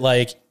things that,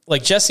 like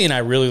Jesse and I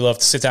really love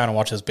to sit down and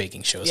watch those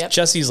baking shows.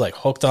 Jesse's like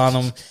hooked on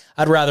them.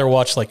 I'd rather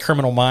watch like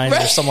Criminal Minds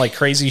or some like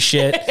crazy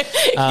shit.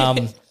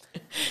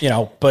 You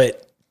know,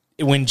 but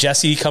when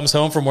Jesse comes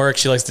home from work,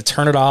 she likes to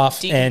turn it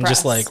off and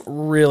just like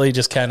really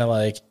just kind of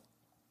like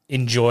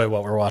enjoy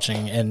what we're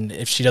watching. And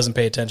if she doesn't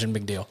pay attention,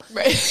 big deal.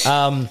 Right.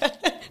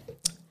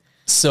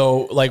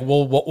 So like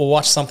we'll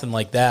watch something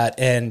like that.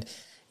 And,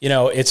 you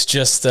know, it's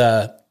just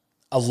a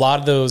lot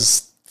of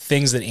those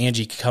things that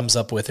Angie comes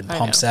up with and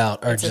pumps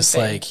out are just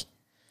insane. Like,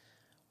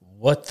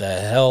 what the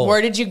hell? Where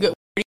did you go?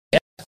 Where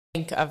did you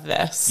think of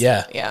this?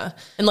 Yeah.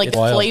 And like the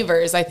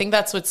flavors, I think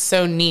that's what's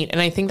so neat. And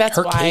I think that's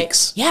her why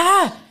cakes.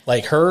 Yeah.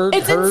 Like her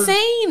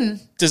insane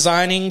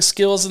designing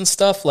skills and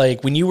stuff.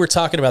 Like when you were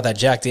talking about that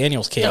Jack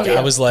Daniels cake,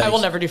 I was like, I will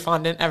never do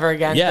fondant ever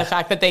again. The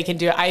fact that they can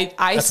do it.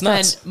 I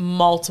spent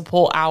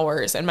multiple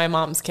hours in my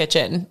mom's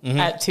kitchen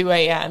at 2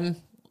 a.m.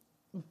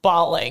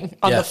 bawling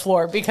on the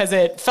floor because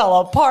it fell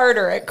apart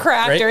or it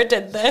cracked or it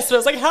did this. And I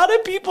was like, how do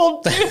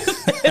people do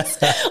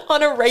this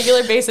on a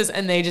regular basis?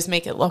 And they just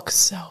make it look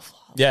so flawless.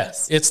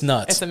 Yes, it's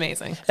nuts. It's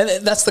amazing.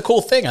 And that's the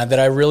cool thing that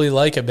I really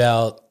like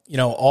about, you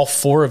know, all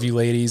four of you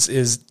ladies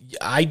is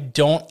I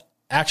don't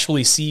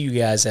actually see you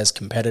guys as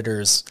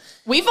competitors.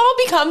 We've all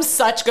become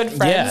such good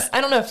friends. Yeah.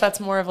 I don't know if that's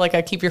more of like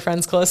a keep your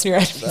friends close and your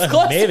enemies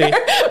closer. Maybe.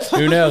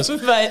 Who knows?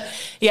 But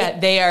yeah,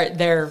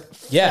 they're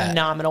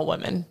phenomenal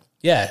women.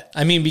 Yeah.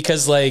 I mean,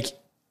 because like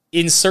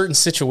in certain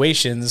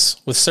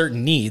situations with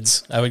certain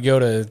needs, I would go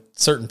to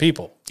certain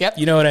people. Yep.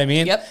 You know what I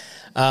mean? Yep.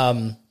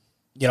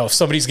 if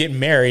somebody's getting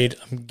married,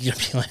 I'm going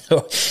to be like,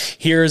 oh,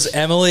 here's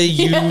Emily.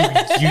 You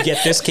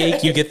get this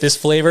cake, you get this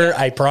flavor.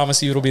 I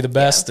promise you it'll be the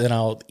best, and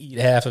I'll eat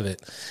half of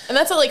it. And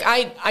that's like,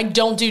 I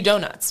don't do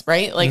donuts,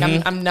 right? Like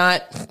I'm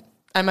not,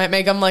 I might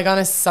make them like on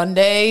a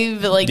Sunday,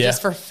 but like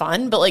just for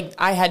fun, but like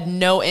I had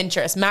no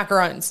interest.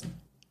 Macarons.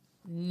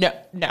 No.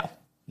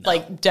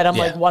 Like did them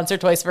like once or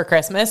twice for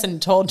Christmas and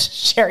told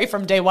Sherry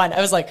from day one, I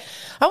was like,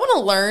 I want to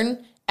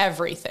learn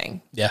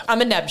everything. Yeah.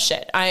 I'm a neb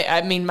shit.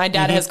 I mean, my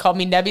dad has called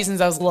me Nebby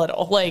since I was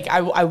little. Like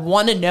I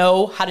want to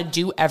know how to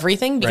do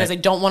everything because I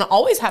don't want to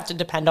always have to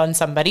depend on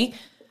somebody,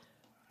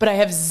 but I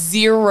have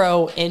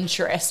zero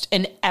interest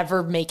in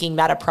ever making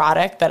that a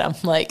product that I'm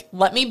like,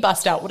 let me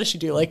bust out. What does she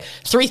do? Like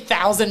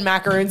 3,000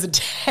 macarons a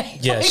day.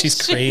 Yeah. Like, she's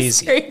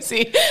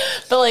crazy.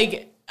 But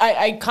like,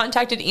 I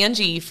contacted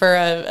Angie for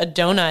a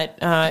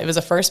donut. It was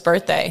a first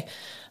birthday.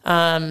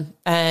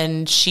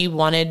 And she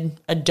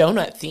wanted a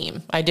donut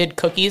theme. I did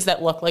cookies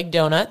that look like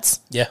donuts.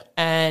 Yeah.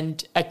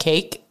 And a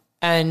cake.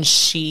 And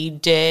she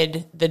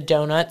did the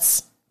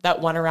donuts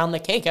that went around the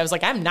cake. I was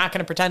like, I'm not going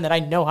to pretend that I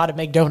know how to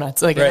make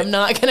donuts. Like, I'm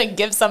not going to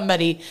give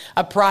somebody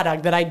a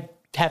product that I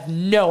have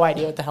no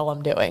idea what the hell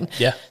I'm doing.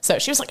 Yeah. So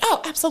she was like,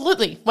 oh,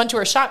 absolutely. Went to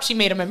her shop. She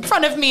made them in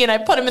front of me and I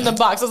put them in the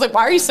box. I was like,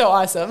 why are you so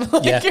awesome?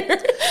 Like, yeah.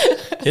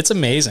 It's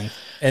amazing.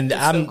 And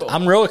I'm so cool.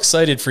 I'm real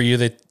excited for you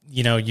that,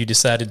 you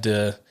decided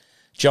to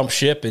jump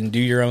ship and do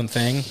your own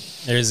thing.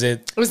 It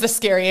was the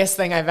scariest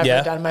thing I've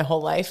ever done in my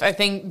whole life. I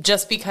think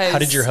just because. How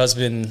did your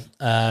husband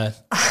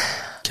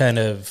kind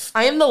of.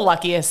 I am the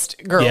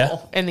luckiest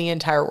girl in the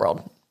entire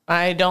world.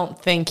 I don't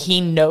think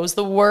he knows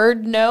the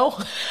word no.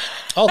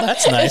 Oh,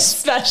 that's nice.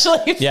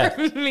 Especially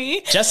for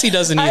me. Jesse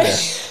doesn't either.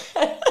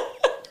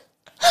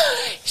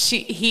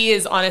 He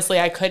is honestly,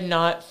 I could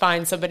not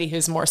find somebody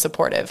who's more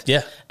supportive.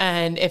 Yeah.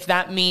 And if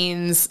that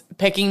means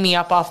picking me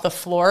up off the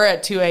floor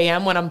at 2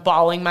 a.m. when I'm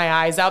bawling my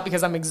eyes out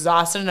because I'm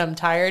exhausted and I'm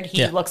tired,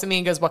 he looks at me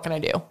and goes, what can I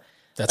do?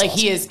 That's like,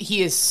 awesome.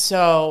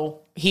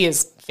 He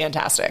is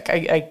fantastic.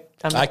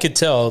 I could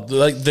tell,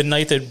 like the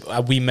night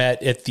that we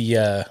met at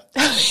the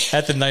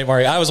night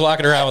market, I was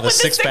walking around with a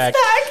six pack.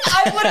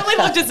 I literally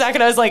looked at Zach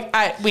and I was like,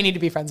 we need to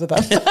be friends with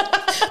him.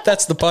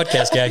 That's the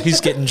podcast guy.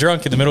 He's getting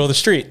drunk in the middle of the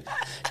street.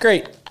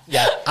 Great.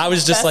 Yeah. I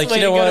was just like,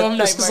 you know what?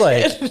 This is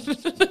like,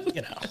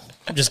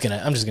 I'm just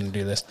gonna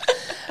do this.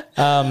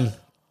 But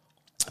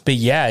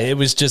yeah, it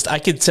was just, I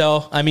could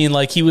tell. I mean,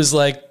 like he was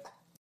like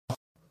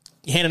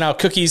handing out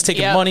cookies,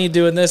 taking money,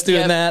 doing this,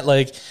 doing that.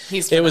 Like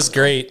it was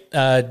great.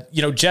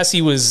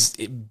 Jesse was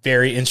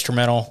very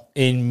instrumental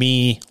in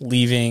me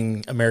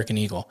leaving American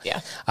Eagle.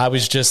 Yeah. I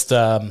was just,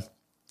 it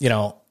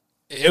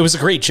was a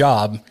great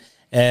job.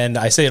 And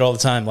I say it all the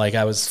time. Like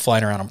I was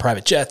flying around on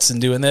private jets and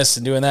doing this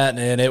and doing that.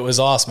 And it was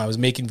awesome. I was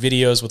making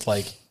videos with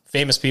like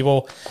famous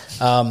people.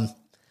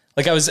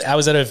 Like I was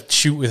at a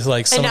shoot with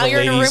like some of the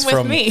ladies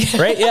from me.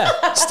 Right.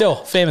 Yeah. Still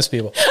famous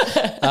people.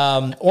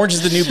 Orange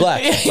is the New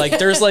Black. Like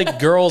there's like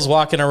girls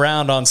walking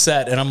around on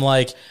set and I'm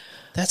like,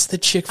 that's the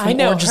chick from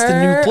Orange is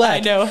the New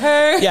Black. I know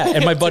her. Yeah.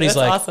 And my buddy's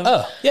like, awesome.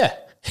 Oh yeah.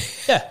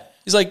 Yeah.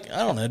 He's like, I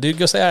don't know, dude,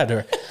 go say hi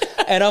to her.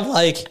 And I'm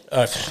like,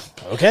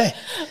 okay.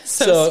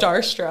 So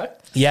starstruck.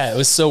 Yeah. It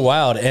was so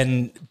wild.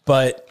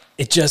 But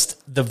it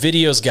just, the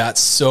videos got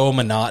so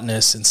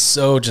monotonous and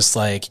so just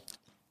like,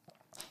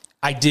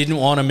 I didn't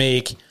want to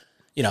make,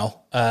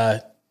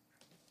 I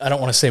don't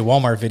want to say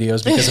Walmart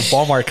videos because if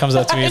Walmart comes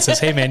up to me and says,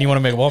 hey man, you want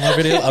to make a Walmart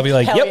video? I'll be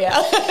like, yep.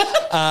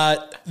 Yeah.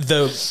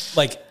 The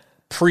like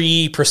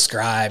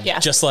pre-prescribed,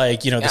 just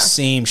like, the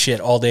same shit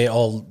all day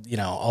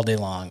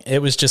long.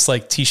 It was just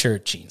like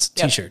t-shirt,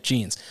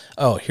 jeans.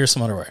 Oh, here's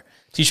some underwear,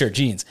 t-shirt,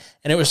 jeans.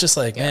 And it was just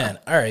like, man,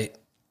 all right.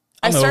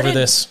 I'm over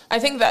this. I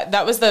think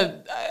that was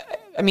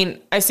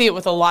I see it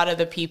with a lot of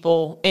the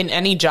people in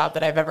any job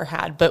that I've ever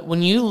had, but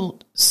when you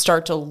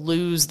start to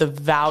lose the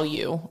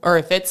value or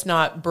if it's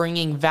not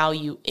bringing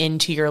value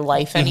into your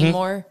life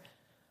anymore,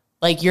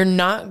 like you're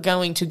not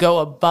going to go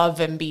above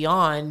and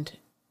beyond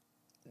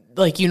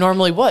like you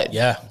normally would.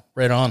 Yeah,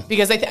 right on.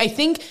 Because I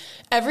think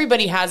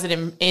everybody has it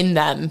in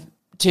them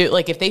to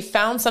like, if they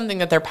found something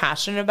that they're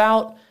passionate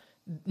about,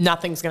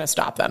 nothing's going to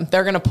stop them.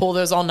 They're going to pull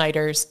those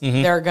all-nighters.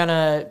 They're going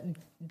to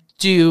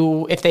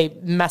if they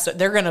mess up,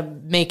 they're going to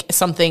make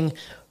something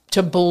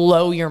to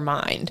blow your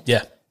mind.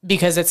 Yeah.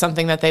 Because it's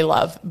something that they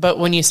love. But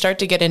when you start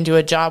to get into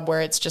a job where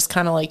it's just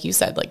kind of like you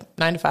said, like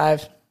 9 to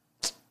 5,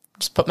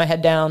 just put my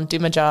head down, do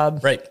my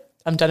job. Right.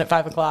 I'm done at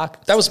 5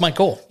 o'clock. That was my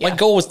goal. Yeah. My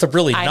goal was to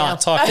really not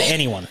talk to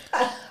anyone.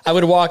 I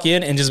would walk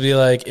in and just be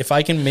like, if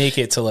I can make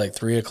it to like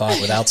 3 o'clock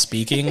without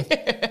speaking,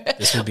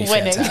 this would be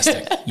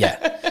fantastic.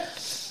 Yeah.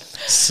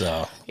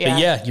 So, but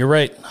yeah, you're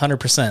right.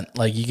 100%.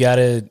 Like you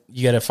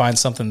gotta find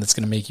something that's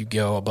going to make you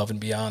go above and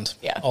beyond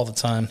all the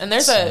time. And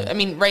there's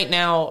right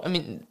now,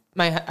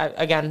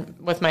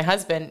 with my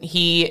husband,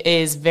 he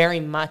is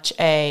very much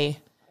a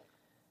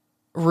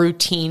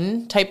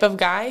routine type of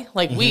guy.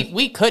 Like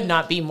we could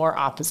not be more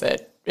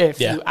opposite if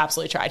you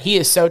absolutely tried. He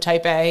is so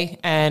type A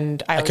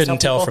and I couldn't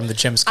tell from the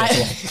gym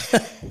schedule.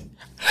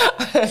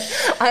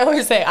 I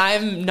always say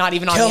I'm not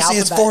even on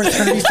Kelsey, the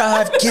alphabet. it's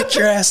 4:35. Get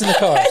your ass in the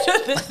car.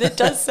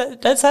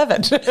 It does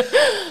happen.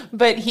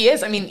 But he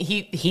is, I mean,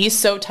 he's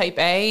so type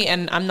A,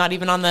 and I'm not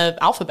even on the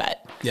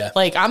alphabet. Yeah.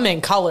 Like, I'm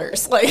in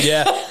colors. Like,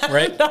 Yeah,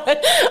 right.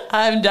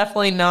 I'm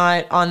definitely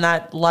not on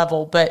that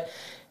level, but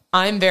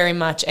I'm very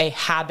much a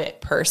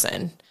habit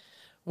person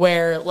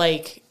where,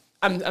 like,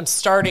 I'm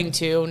starting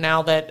to,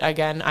 now that,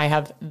 again, I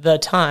have the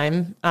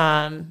time,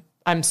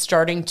 I'm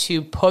starting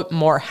to put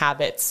more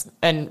habits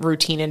and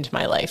routine into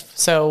my life.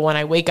 So when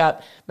I wake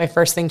up, my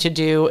first thing to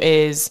do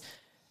is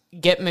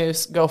get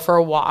Moose, go for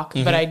a walk.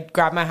 But I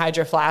grab my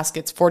hydro flask.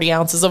 It's 40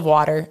 ounces of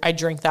water. I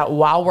drink that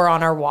while we're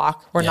on our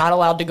walk. We're not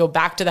allowed to go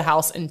back to the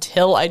house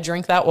until I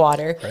drink that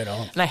water. Right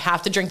on. And I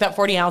have to drink that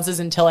 40 ounces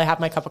until I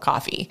have my cup of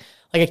coffee.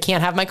 Like, I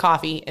can't have my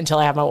coffee until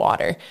I have my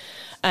water.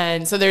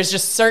 And so there's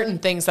just certain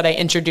things that I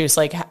introduce.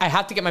 Like, I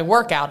have to get my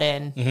workout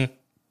in,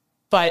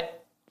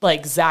 but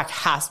like Zach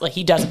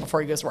he does it before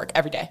he goes to work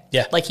every day.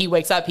 Yeah. Like, he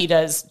wakes up, he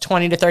does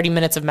 20 to 30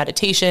 minutes of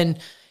meditation.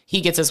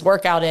 He gets his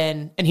workout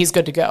in and he's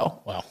good to go.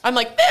 Wow. I'm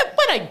like,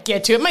 when I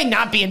get to it, might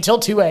not be until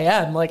 2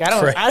 a.m. Like,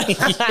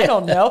 I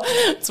don't know.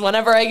 It's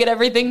whenever I get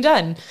everything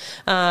done.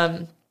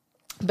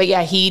 But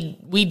yeah,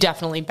 we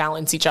definitely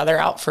balance each other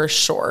out for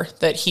sure.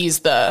 That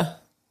he's the,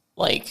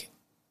 like,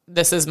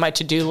 this is my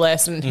to-do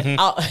list, and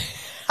I'll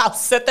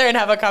sit there and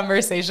have a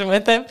conversation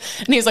with him,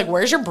 and he's like,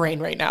 where's your brain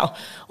right now?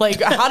 Like,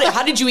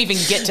 how did you even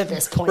get to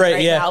this point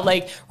right now?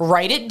 Like,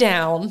 write it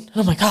down. And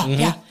I'm like, oh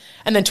yeah.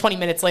 And then 20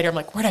 minutes later, I'm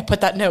like, where'd I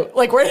put that note?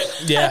 Like, where?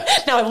 Yeah.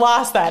 Now I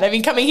lost that. I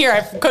mean, coming here, I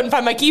couldn't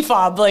find my key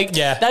fob. Like,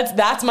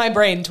 that's my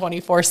brain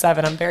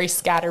 24/7. I'm very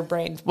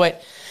scatterbrained.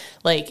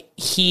 Like,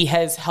 he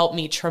has helped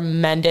me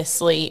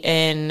tremendously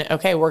in,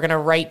 okay, we're going to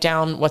write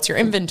down what's your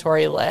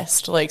inventory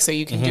list. Like, so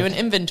you can do an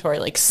inventory,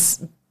 like,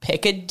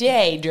 pick a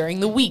day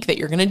during the week that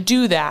you're going to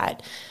do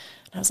that.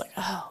 And I was like,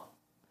 oh,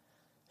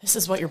 this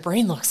is what your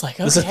brain looks like.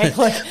 Okay.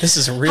 This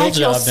is a real job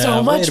now. I feel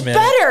so much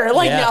better.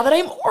 Like, now that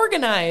I'm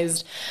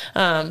organized.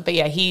 But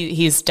yeah,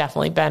 he's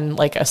definitely been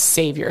like a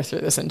savior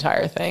through this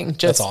entire thing.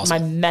 Just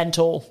awesome.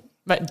 Mentally,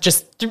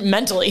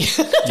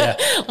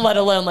 let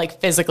alone like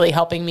physically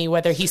helping me,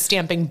 whether he's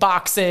stamping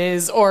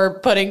boxes or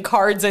putting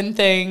cards in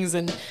things.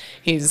 And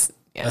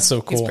that's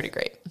so cool. He's pretty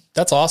great.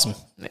 That's awesome.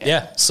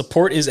 Yeah.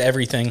 Support is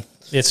everything.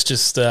 It's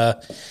just,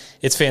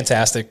 it's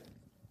fantastic.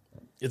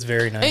 It's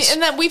very nice.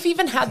 And that we've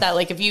even had that,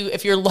 like,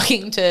 if you're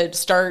looking to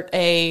start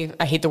I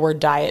hate the word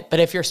diet, but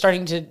if you're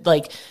starting to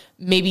like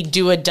maybe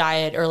do a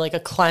diet or like a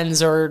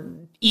cleanse or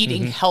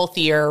eating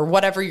healthier, or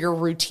whatever your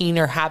routine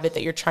or habit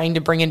that you're trying to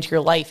bring into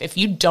your life, if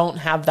you don't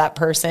have that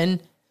person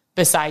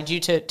beside you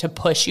to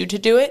push you to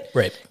do it.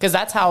 Right. Because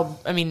that's how,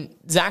 I mean,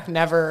 Zach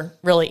never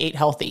really ate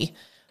healthy.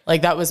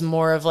 Like, that was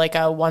more of like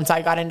once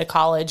I got into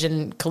college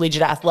and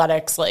collegiate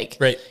athletics, like,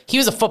 he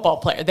was a football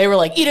player. They were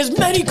like, eat as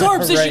many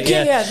carbs as you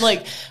can. Yeah.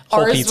 Like,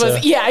 whole ours pizza.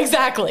 Was,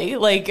 exactly.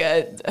 Like,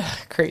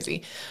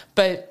 crazy.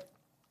 But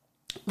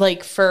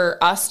like, for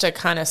us to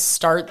kind of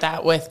start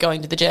that with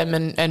going to the gym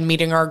and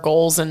meeting our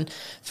goals, and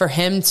for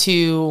him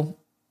to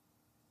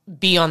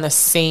be on the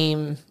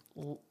same,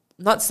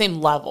 not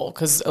same level,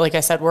 because like I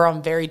said, we're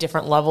on very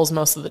different levels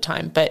most of the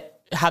time,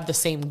 but have the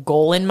same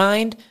goal in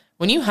mind.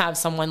 When you have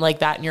someone like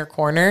that in your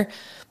corner,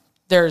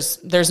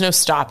 there's no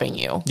stopping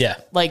you. Yeah.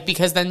 Like,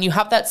 because then you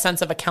have that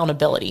sense of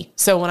accountability.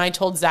 So when I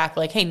told Zach,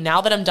 like, hey,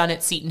 now that I'm done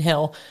at Seton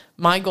Hill,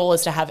 my goal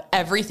is to have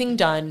everything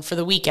done for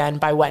the weekend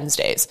by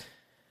Wednesdays.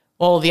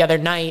 Well, the other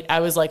night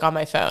I was like on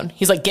my phone.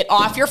 He's like, get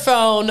off your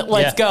phone.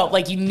 Let's go.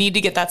 Like, you need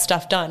to get that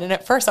stuff done. And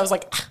at first I was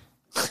like,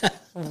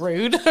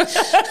 rude.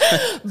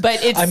 But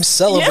I'm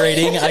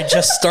celebrating. I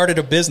just started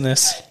a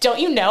business. Don't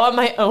you know I'm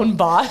my own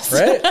boss?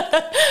 Right.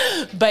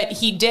 But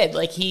he did.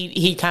 Like,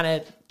 he kind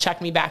of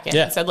checked me back in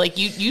and said, like,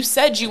 you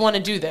said you want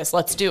to do this.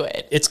 Let's do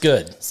it. It's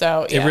good.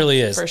 So it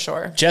really is. For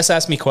sure. Jess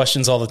asks me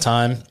questions all the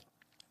time.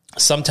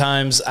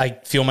 Sometimes I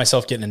feel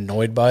myself getting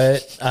annoyed by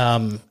it.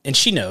 And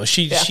she knows,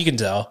 she can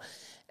tell.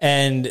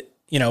 And,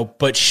 you know,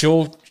 but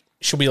she'll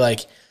be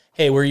like,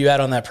 hey, where are you at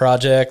on that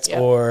project?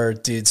 Yep. Or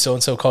did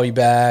so-and-so call you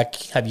back?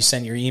 Have you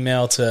sent your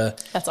email to...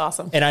 That's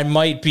awesome. And I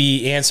might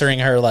be answering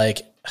her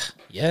like,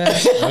 yeah,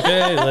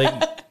 okay.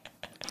 Like,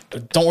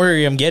 don't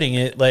worry, I'm getting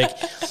it. Like,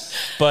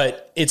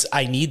 but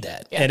I need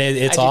that. Yeah, and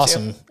it's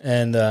awesome.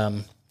 And,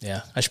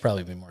 I should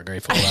probably be more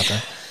grateful about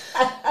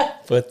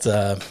that. But,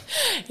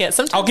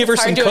 sometimes I'll give her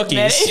some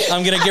cookies.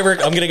 I'm going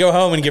to go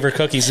home and give her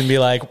cookies and be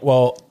like,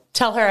 well...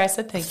 Tell her I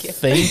said thank you.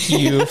 Thank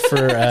you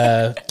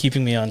for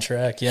keeping me on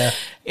track. Yeah.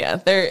 Yeah.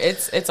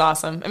 It's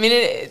awesome. I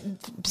mean,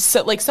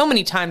 so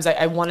many times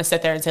I want to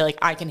sit there and say, like,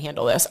 I can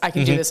handle this. I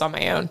can do this on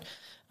my own.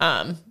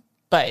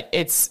 But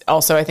it's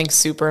also, I think,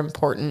 super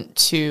important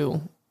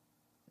to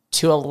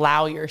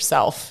allow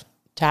yourself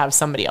to have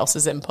somebody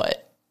else's input,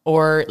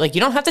 or like, you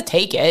don't have to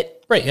take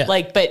it. Right. Yeah.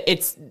 Like, but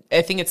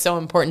I think it's so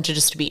important to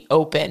just to be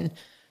open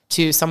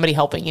to somebody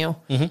helping you.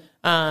 And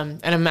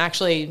I'm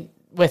actually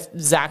with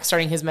Zach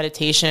starting his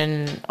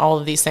meditation, all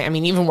of these things. I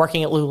mean, even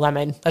working at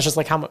Lululemon, that's just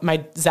like how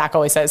my Zach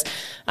always says,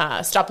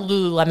 stop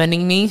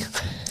Lululemoning me.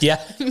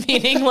 Yeah.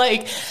 Meaning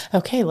like,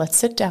 okay, let's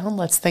sit down.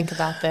 Let's think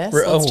about this.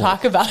 Let's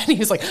talk about it. And he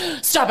was like,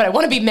 stop it. I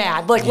want to be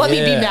mad. Like, let me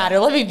be mad or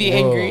let me be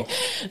angry.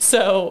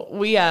 So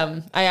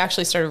I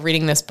actually started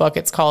reading this book.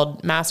 It's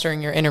called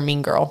Mastering Your Inner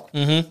Mean Girl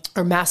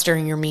or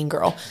Mastering Your Mean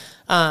Girl.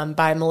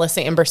 By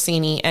Melissa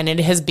Ambersini, and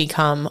it has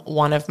become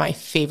one of my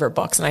favorite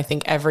books. And I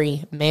think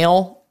every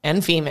male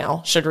and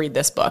female should read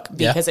this book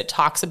because it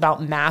talks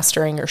about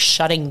mastering or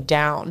shutting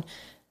down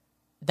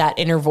that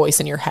inner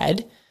voice in your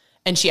head.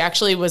 And she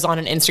actually was on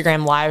an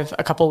Instagram live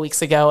a couple of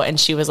weeks ago, and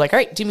she was like, all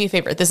right, do me a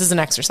favor. This is an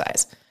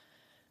exercise.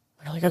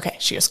 We're like, okay.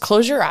 She goes,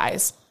 close your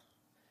eyes.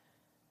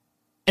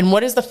 And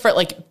what is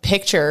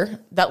picture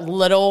that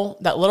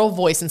little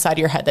voice inside of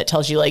your head that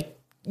tells you like,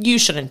 you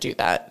shouldn't do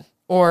that.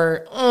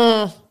 Or,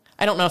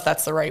 I don't know if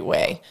that's the right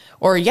way.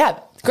 Or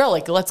girl,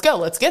 like, let's go,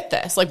 let's get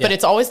this. Like, but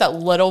it's always that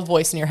little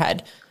voice in your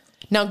head.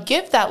 Now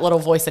give that little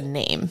voice a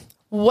name.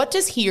 What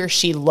does he or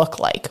she look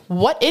like?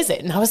 What is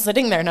it? And I was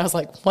sitting there and I was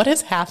like, what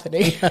is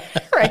happening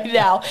right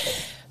now?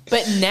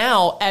 But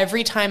now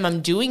every time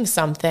I'm doing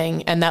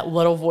something and that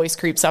little voice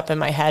creeps up in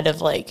my head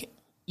of like,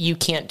 you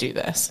can't do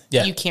this.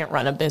 Yeah. You can't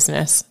run a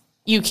business.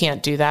 You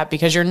can't do that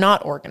because you're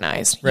not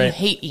organized. Right. You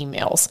hate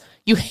emails.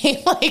 You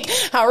hate like,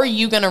 how are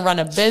you going to run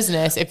a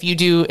business if you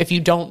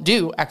don't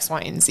do X, Y,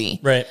 and Z?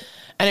 Right.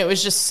 And it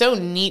was just so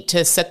neat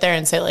to sit there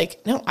and say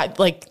like, no,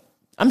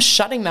 I'm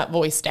shutting that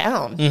voice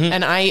down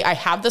and I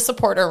have the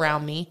support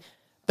around me.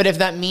 But if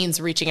that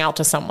means reaching out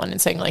to someone and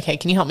saying like, hey,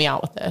 can you help me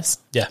out with this?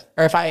 Yeah.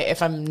 Or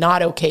if I'm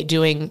not okay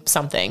doing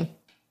something,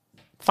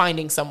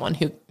 finding someone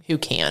who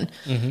can,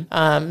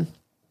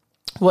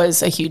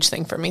 was a huge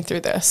thing for me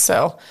through this.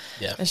 So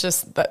it's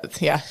just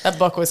that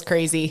book was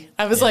crazy.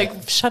 I was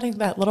like shutting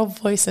that little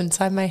voice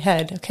inside my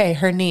head. Okay.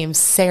 Her name's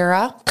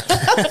Sarah,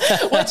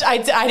 which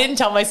I didn't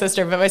tell my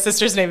sister, but my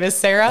sister's name is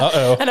Sarah.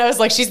 Uh-oh. And I was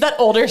like, she's that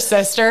older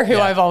sister who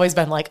I've always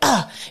been like,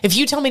 if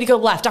you tell me to go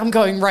left, I'm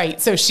going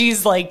right. So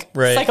she's like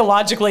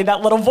psychologically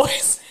that little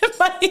voice in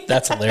my head.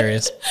 That's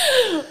hilarious.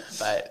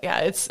 But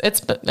yeah, it's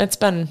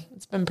been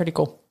pretty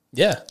cool.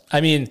 Yeah.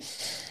 I mean,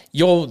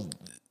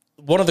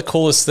 one of the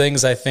coolest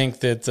things I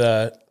think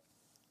that,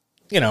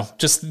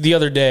 just the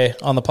other day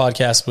on the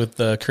podcast with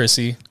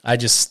Chrissy, I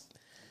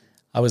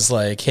was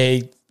like,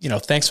 hey,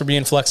 thanks for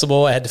being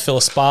flexible. I had to fill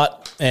a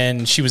spot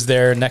and she was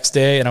there next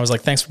day and I was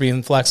like, thanks for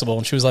being flexible.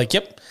 And she was like,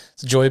 yep,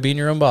 it's a joy of being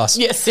your own boss.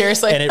 Yeah,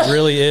 seriously. And it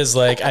really is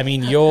like, I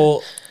mean,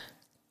 you'll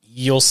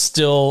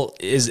still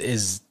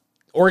is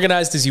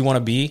organized as you want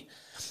to be.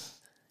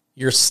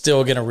 You're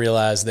still going to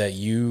realize that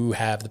you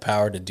have the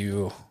power to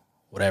do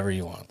whatever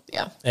you want.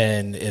 Yeah.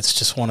 And it's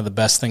just one of the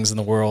best things in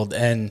the world.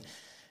 And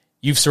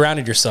you've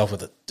surrounded yourself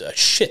with a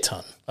shit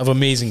ton of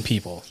amazing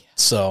people. Yeah.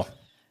 So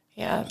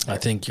I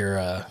think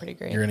you're pretty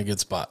great. You're in a good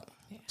spot.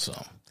 Yeah.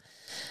 So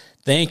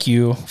thank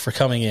you for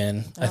coming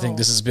in. Oh. I think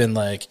this has been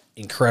like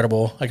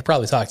incredible. I could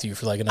probably talk to you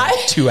for like another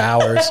 2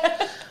 hours.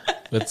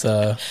 But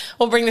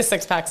we'll bring the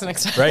 6-packs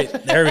next time. Right.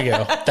 There we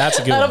go. That's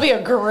a good That'll be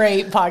a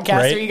great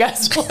podcast for you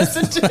guys to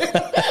listen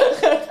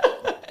to.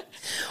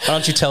 Why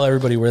don't you tell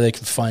everybody where they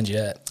can find you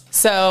at?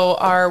 So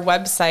our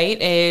website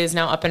is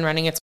now up and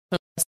running. It's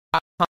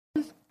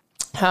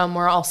wolfandwhisk.com.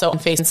 We're also on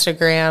Facebook,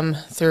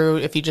 Instagram through,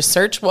 if you just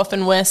search Wolf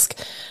and Whisk.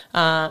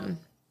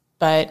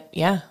 But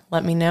yeah,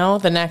 let me know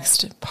the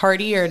next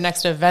party or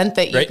next event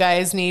that you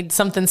guys need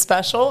something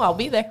special. I'll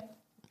be there.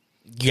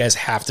 You guys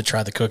have to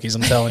try the cookies.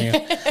 I'm telling you,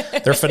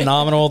 they're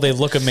phenomenal. They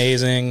look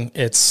amazing.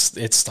 It's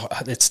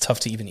tough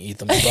to even eat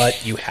them,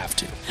 but you have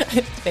to.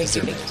 Thank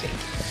you.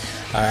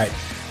 All right.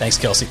 Thanks,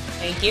 Kelsey.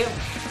 Thank you.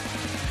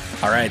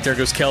 All right, there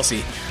goes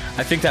Kelsey.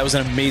 I think that was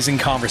an amazing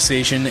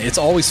conversation. It's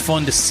always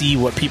fun to see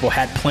what people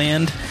had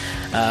planned,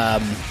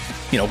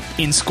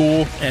 in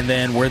school and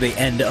then where they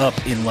end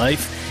up in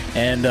life.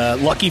 And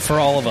lucky for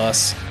all of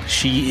us,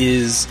 she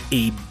is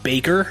a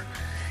baker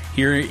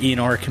here in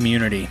our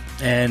community.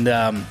 And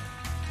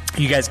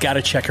you guys got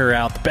to check her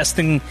out. The best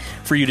thing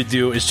for you to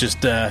do is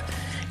just,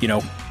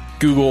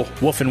 Google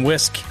Wolf and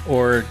Whisk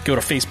or go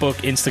to Facebook,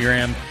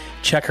 Instagram,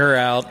 check her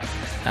out.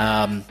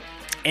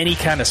 Any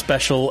kind of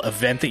special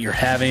event that you're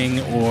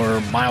having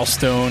or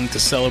milestone to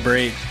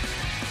celebrate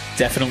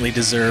definitely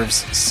deserves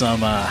some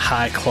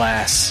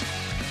high-class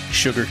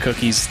sugar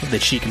cookies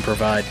that she can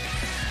provide.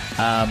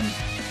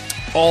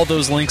 All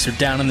those links are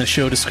down in the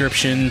show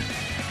description,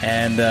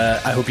 and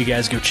I hope you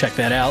guys go check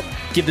that out.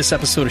 Give this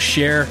episode a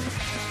share,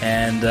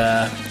 and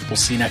we'll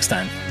see you next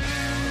time.